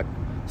stuck.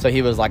 So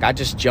he was like, I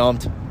just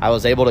jumped. I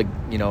was able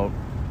to,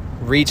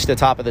 reach the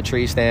top of the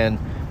tree stand.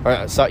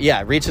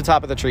 Reach the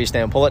top of the tree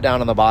stand, pull it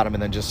down on the bottom,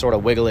 and then just sort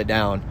of wiggle it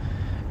down.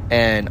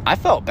 And I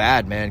felt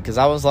bad, man, because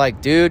I was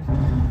like, dude,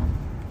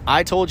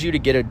 I told you to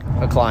get a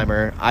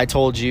climber. I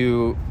told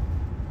you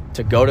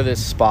to go to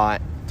this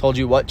spot. Told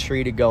you what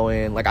tree to go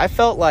in. Like, I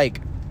felt like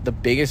the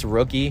biggest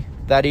rookie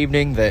that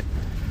evening that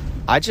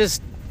I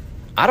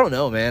don't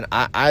know, man.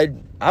 I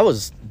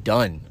was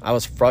done. I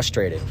was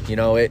frustrated.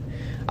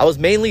 I was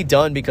mainly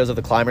done because of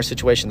the climber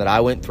situation that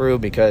I went through,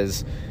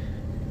 because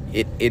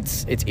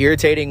it's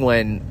irritating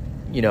when,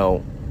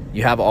 you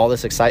have all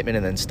this excitement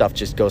and then stuff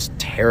just goes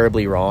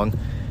terribly wrong.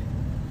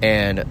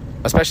 And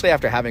especially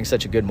after having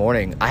such a good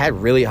morning, I had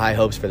really high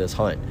hopes for this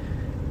hunt.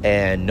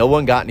 And no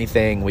one got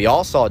anything. We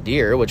all saw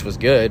deer, which was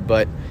good,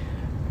 but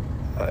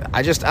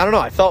I don't know.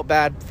 I felt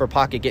bad for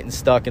Pocket getting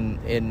stuck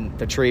in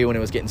the tree when it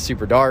was getting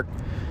super dark,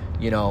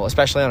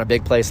 especially on a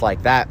big place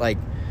like that. Like,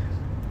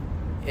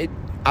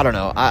 I don't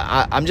know.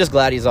 I'm just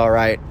glad he's all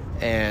right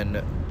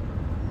and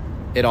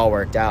it all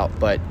worked out.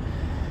 But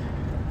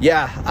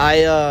yeah,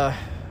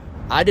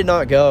 I did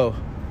not go.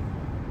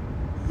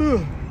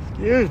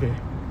 Excuse me.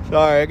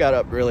 Sorry, I got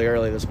up really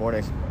early this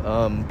morning.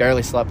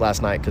 Barely slept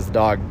last night because the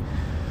dog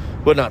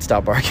would not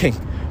stop barking.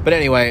 But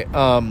anyway,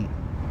 I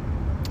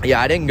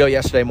didn't go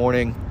yesterday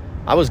morning.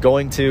 I was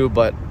going to,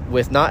 but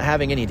with not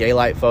having any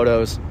daylight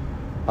photos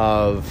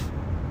of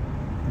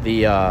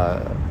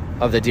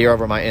the deer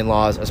over my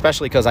in-laws,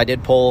 especially because I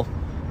did pull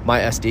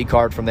my SD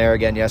card from there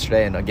again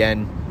yesterday, and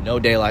again, no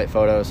daylight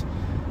photos,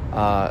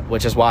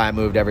 which is why I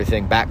moved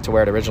everything back to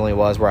where it originally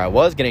was, where I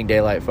was getting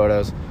daylight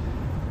photos.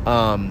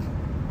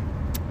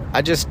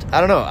 I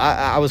don't know.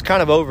 I was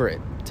kind of over it,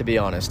 to be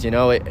honest.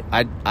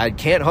 I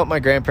can't hunt my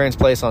grandparents'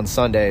 place on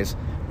Sundays,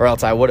 or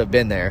else I would have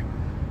been there.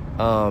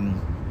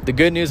 The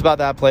good news about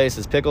that place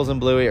is Pickles and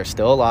Bluey are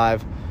still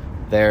alive.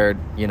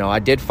 I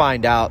did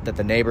find out that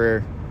the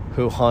neighbor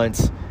who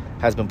hunts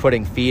has been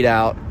putting feed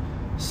out.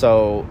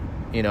 So,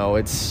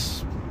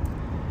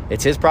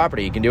 it's his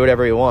property. He can do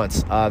whatever he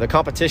wants. The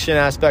competition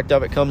aspect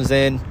of it comes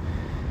in,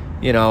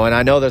 and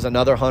I know there's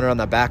another hunter on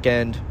the back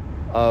end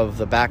of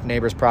the back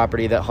neighbor's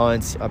property that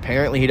hunts.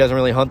 Apparently he doesn't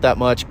really hunt that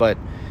much, but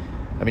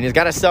I mean, he's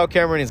got a cell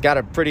camera and he's got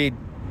a pretty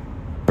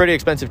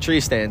expensive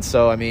tree stand.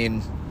 So, I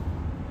mean,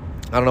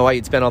 I don't know why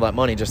you'd spend all that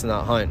money just to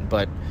not hunt,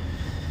 but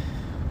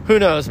who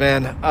knows,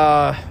 man.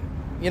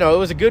 It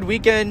was a good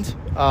weekend.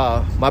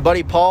 My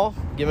buddy Paul,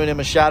 giving him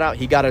a shout out.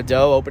 He got a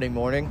doe opening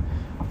morning.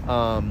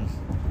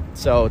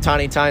 So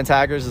Tiny Time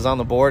Taggers is on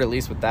the board, at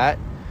least with that.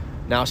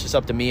 Now it's just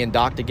up to me and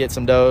Doc to get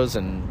some does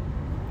and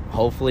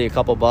hopefully a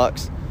couple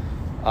bucks.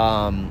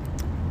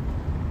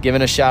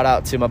 Giving a shout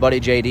out to my buddy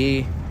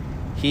JD.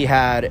 He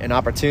had an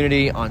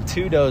opportunity on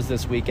 2 does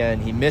this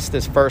weekend. He missed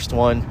his first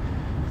one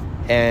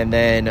and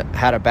then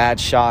had a bad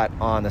shot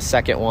on the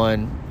second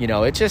one.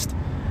 It just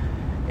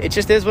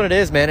is what it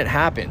is, man. It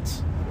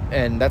happens.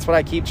 And that's what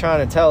I keep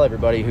trying to tell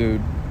everybody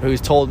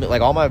who's told me,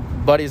 like all my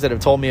buddies that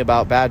have told me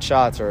about bad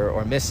shots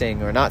or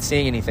missing or not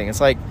seeing anything.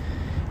 It's like,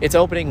 it's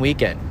opening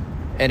weekend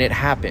and it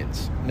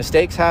happens.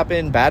 Mistakes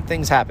happen, bad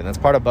things happen. That's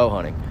part of bow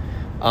hunting.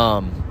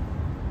 And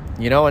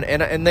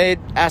they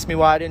asked me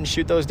why I didn't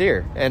shoot those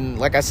deer. And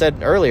like I said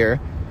earlier,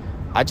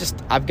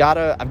 I've got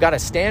a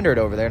standard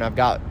over there, and I've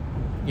got,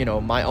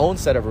 my own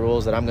set of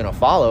rules that I'm going to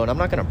follow, and I'm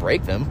not going to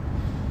break them.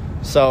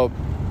 So,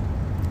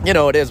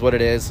 it is what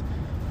it is.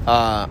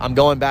 I'm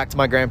going back to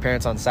my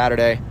grandparents on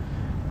Saturday,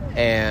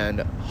 and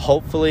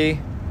hopefully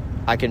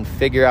I can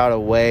figure out a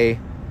way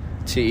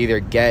to either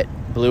get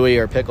Bluey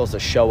or Pickles to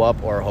show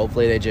up, or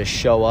hopefully they just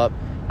show up.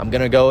 I'm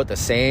going to go with the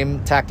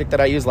same tactic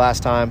that I used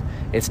last time.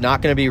 It's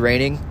not going to be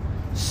raining,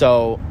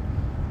 so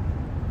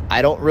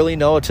I don't really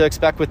know what to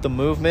expect with the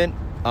movement.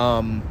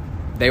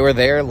 They were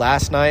there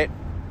last night.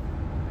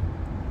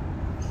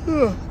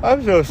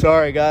 I'm so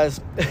sorry, guys.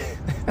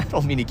 I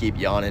don't mean to keep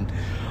yawning.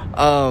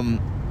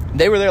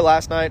 They were there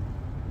last night,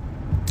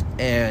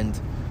 and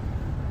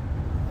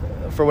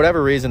for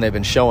whatever reason, they've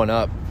been showing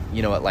up,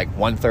 at like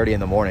 1:30 in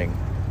the morning.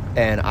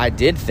 And I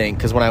did think,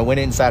 because when I went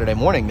in Saturday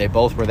morning, they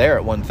both were there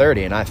at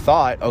 1:30, and I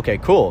thought, okay,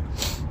 cool.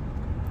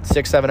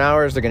 6-7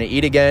 hours, they're going to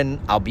eat again.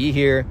 I'll be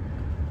here.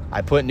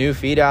 I put new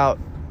feed out,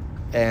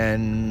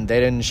 and they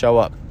didn't show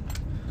up.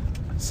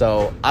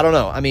 So, I don't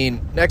know. I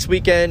mean, next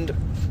weekend,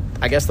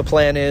 I guess the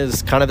plan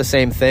is kind of the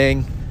same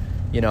thing.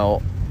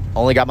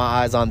 Only got my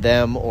eyes on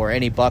them or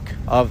any buck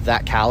of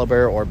that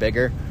caliber or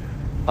bigger.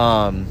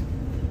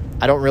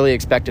 I don't really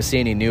expect to see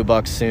any new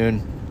bucks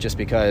soon, just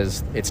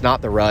because it's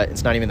not the rut.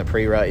 It's not even the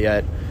pre-rut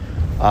yet.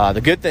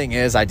 The good thing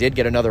is I did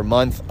get another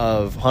month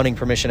of hunting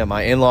permission at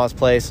my in-laws'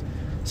 place,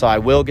 so I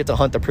will get to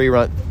hunt the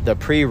pre-rut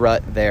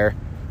there.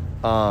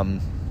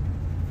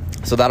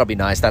 So that'll be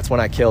nice. That's when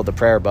I killed the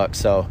prairie buck,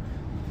 so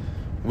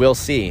we'll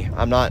see.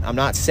 I'm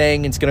not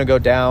saying it's going to go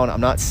down.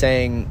 I'm not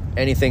saying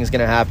anything's going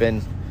to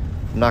happen.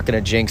 I'm not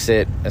going to jinx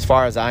it. As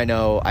far as I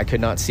know, I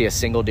could not see a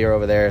single deer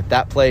over there.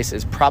 That place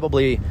is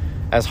probably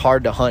as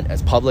hard to hunt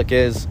as public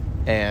is,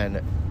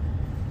 and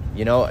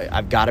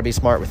I've got to be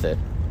smart with it.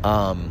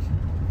 But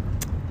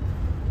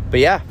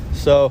yeah,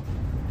 so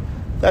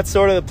that's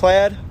sort of the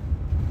plan.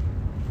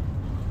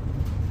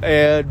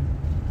 And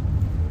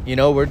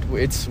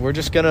we're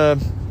just gonna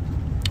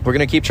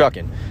keep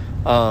trucking.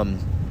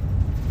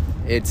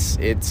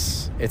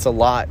 It's a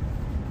lot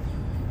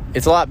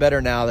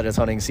better now that it's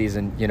hunting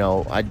season.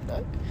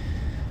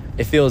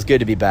 It feels good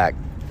to be back.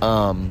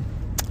 An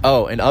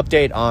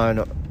update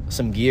on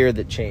some gear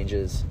that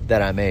changes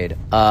that I made.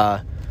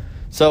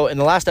 So in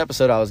the last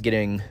episode I was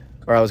going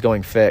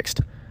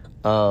fixed.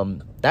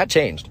 That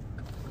changed.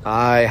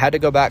 I had to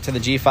go back to the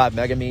G5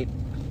 Mega Meat,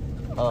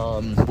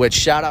 which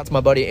shout out to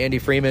my buddy Andy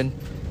Freeman.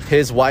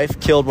 His wife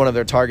killed one of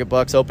their target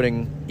bucks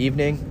opening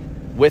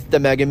evening with the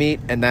Mega Meat,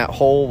 and that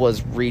hole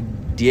was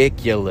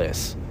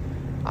ridiculous.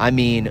 I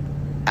mean,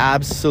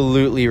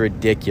 absolutely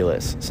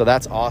ridiculous. So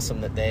that's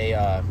awesome that they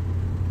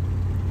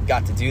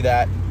got to do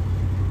that.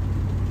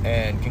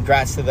 And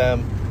congrats to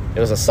them. It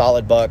was a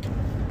solid buck.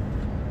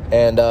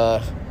 And,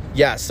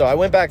 so I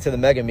went back to the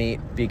mega meet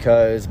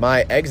because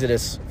my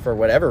Exodus, for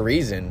whatever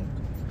reason,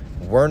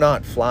 were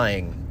not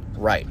flying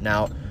right.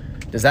 Now,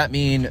 does that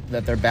mean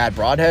that they're bad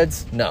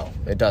broadheads? No,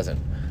 it doesn't.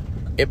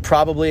 It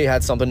probably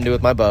had something to do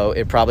with my bow.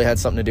 It probably had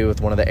something to do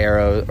with one of the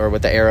arrows, or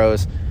with the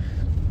arrows.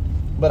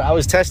 But I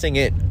was testing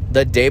it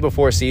the day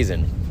before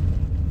season.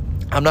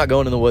 I'm not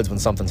going in the woods when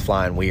something's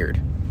flying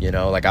weird.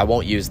 Like, I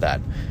won't use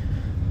that.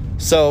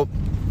 So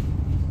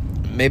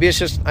maybe it's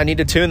just I need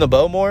to tune the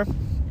bow more.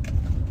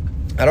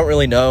 I don't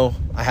really know.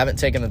 I haven't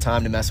taken the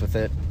time to mess with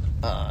it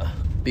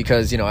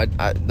because,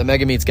 the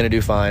mega meet's going to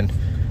do fine.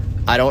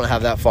 I don't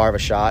have that far of a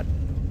shot,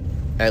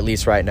 at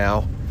least right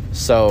now.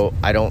 So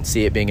I don't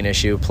see it being an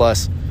issue.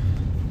 Plus,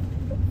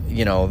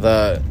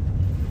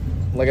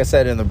 like I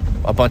said in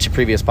a bunch of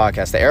previous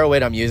podcasts, the arrow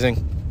weight I'm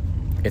using,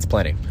 it's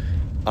plenty.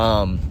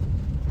 That's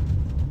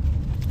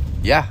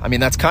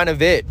kind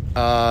of it.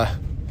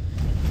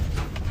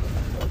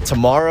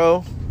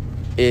 Tomorrow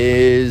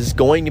is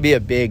going to be a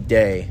big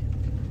day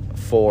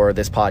for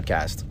this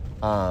podcast.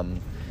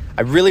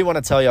 I really want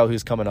to tell y'all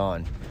who's coming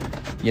on,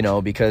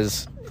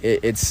 because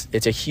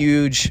it's a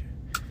huge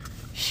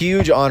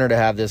honor to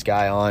have this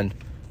guy on,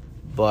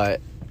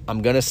 but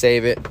I'm going to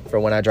save it for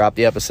when I drop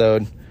the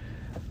episode.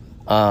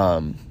 We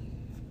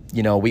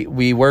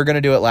were going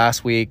to do it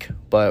last week,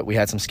 but we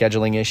had some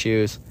scheduling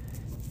issues,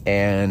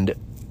 and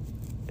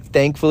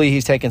thankfully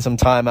he's taking some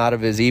time out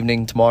of his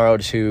evening tomorrow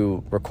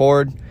to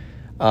record.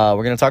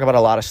 We're going to talk about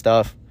a lot of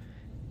stuff,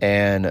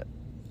 and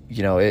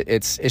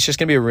it's just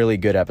going to be a really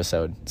good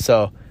episode.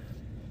 So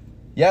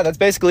yeah, that's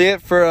basically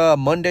it for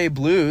Monday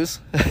Blues.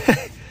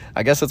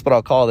 I guess that's what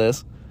I'll call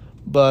this.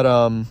 But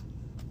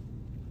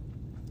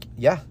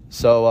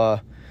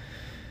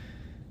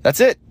that's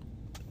it.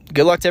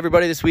 Good luck to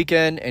everybody this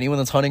weekend. Anyone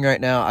that's hunting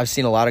right now, I've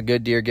seen a lot of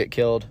good deer get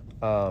killed.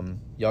 Y'all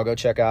go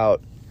check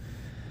out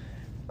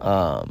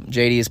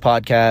JD's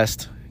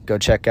podcast. Go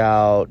check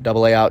out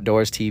AA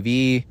Outdoors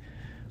TV.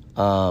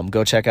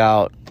 Go check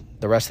out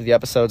the rest of the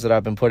episodes that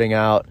I've been putting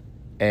out.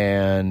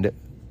 And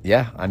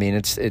yeah,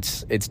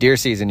 it's deer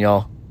season,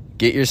 y'all.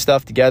 Get your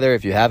stuff together.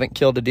 If you haven't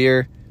killed a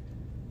deer,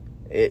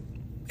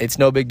 it's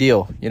no big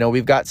deal.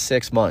 We've got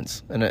 6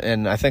 months,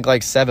 and I think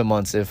like 7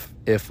 months if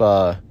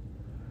or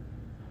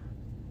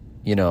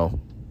no,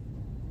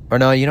 I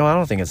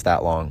don't think it's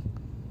that long.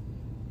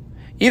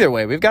 Either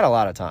way, we've got a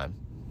lot of time.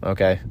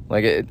 Okay,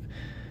 like it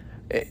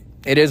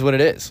is what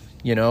it is.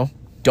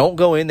 Don't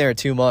go in there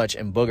too much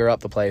and booger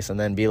up the place and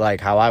then be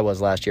like how I was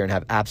last year and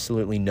have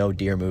absolutely no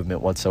deer movement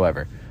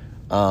whatsoever.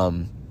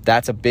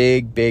 That's a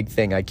big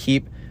thing. I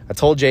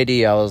told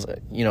JD, I was,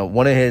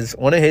 one of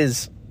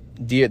his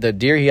deer, the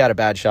deer he had a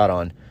bad shot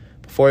on,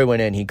 before he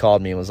went in, he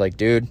called me and was like,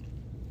 dude,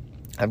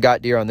 I've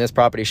got deer on this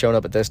property showing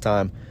up at this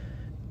time,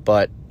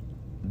 but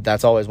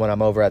that's always when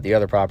I'm over at the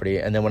other property.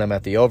 And then when I'm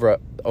at the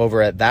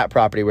over at that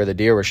property where the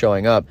deer were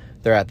showing up,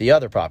 they're at the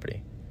other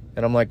property.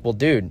 And I'm like, well,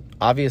 dude,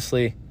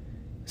 obviously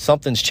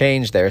something's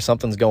changed there.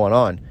 Something's going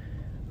on.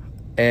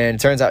 And it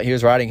turns out he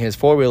was riding his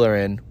four-wheeler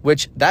in,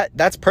 which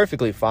that's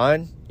perfectly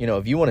fine.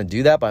 If you want to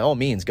do that, by all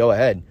means, go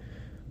ahead.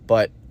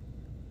 But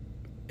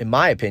in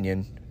my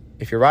opinion,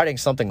 if you're riding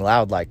something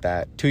loud like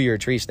that to your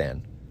tree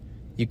stand,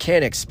 you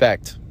can't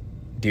expect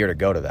deer to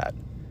go to that.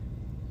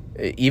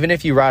 Even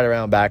if you ride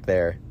around back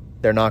there,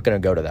 they're not going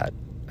to go to that.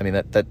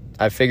 That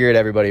I figured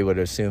everybody would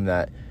assume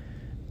that.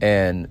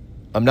 And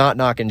I'm not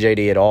knocking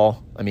JD at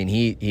all.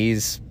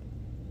 He's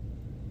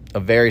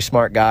a very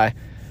smart guy.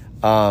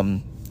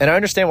 And I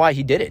understand why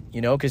he did it,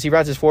 because he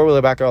rides his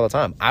four-wheeler back there all the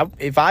time.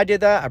 If I did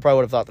that, I probably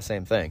would have thought the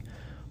same thing.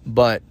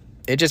 But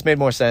it just made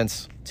more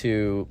sense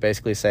to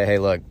basically say, hey,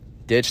 look,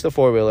 ditch the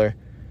four-wheeler,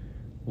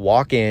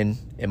 walk in.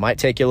 It might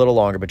take you a little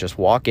longer, but just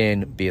walk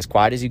in, be as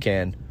quiet as you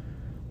can.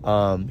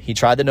 He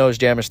tried the nose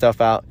jammer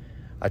stuff out.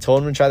 I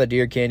told him to try the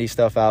deer candy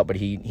stuff out, but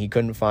he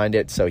couldn't find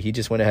it, so he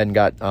just went ahead and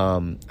got,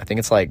 I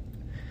think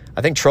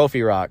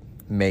Trophy Rock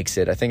makes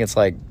it. I think it's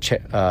like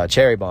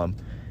Cherry Bomb.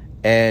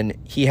 And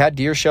he had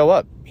deer show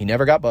up. He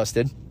never got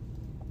busted.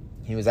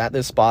 He was at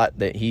this spot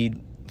that he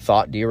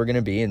thought deer were going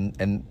to be,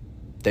 and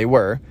they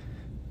were.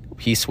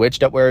 He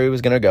switched up where he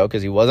was going to go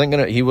because he was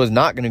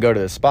not going to go to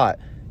this spot.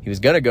 He was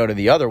going to go to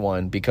the other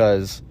one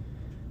because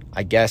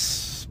I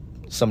guess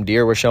some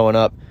deer were showing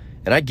up.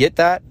 And I get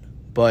that,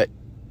 but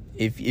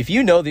if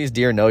these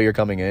deer know you're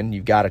coming in,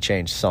 you've got to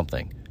change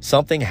something.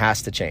 Something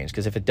has to change,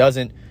 because if it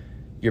doesn't,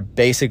 you're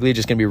basically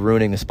just going to be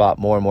ruining the spot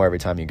more and more every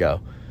time you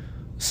go.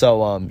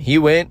 So he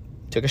went,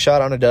 took a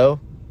shot on a doe.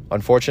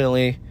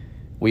 Unfortunately,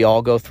 we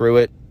all go through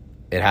it.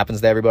 It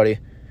happens to everybody.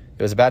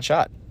 It was a bad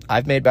shot.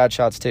 I've made bad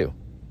shots too.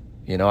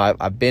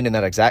 I've been in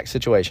that exact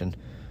situation,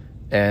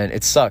 and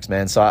it sucks,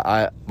 man. So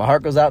my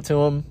heart goes out to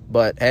him,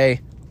 but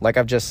hey, like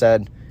I've just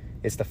said,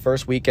 it's the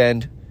first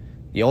weekend.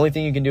 The only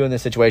thing you can do in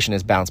this situation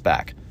is bounce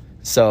back.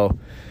 So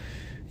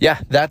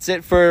yeah, that's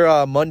it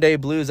for Monday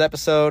Blues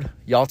episode.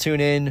 Y'all tune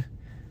in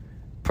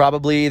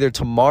probably either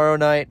tomorrow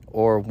night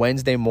or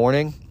Wednesday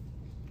morning.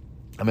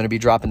 I'm going to be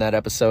dropping that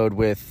episode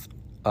with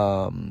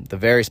the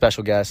very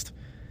special guest.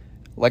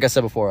 Like I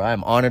said before, I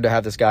am honored to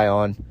have this guy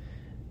on,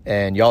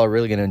 and y'all are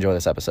really going to enjoy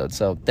this episode.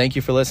 So thank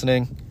you for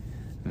listening.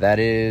 That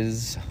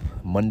is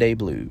Monday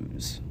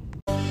Blues.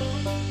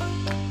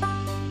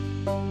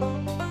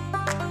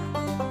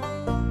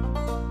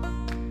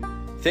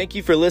 Thank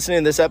you for listening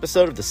to this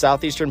episode of the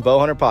Southeastern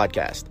Bowhunter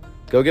Podcast.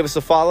 Go give us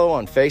a follow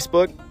on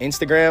Facebook,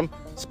 Instagram,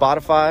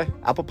 Spotify,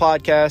 Apple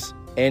Podcasts,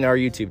 and our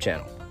YouTube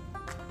channel.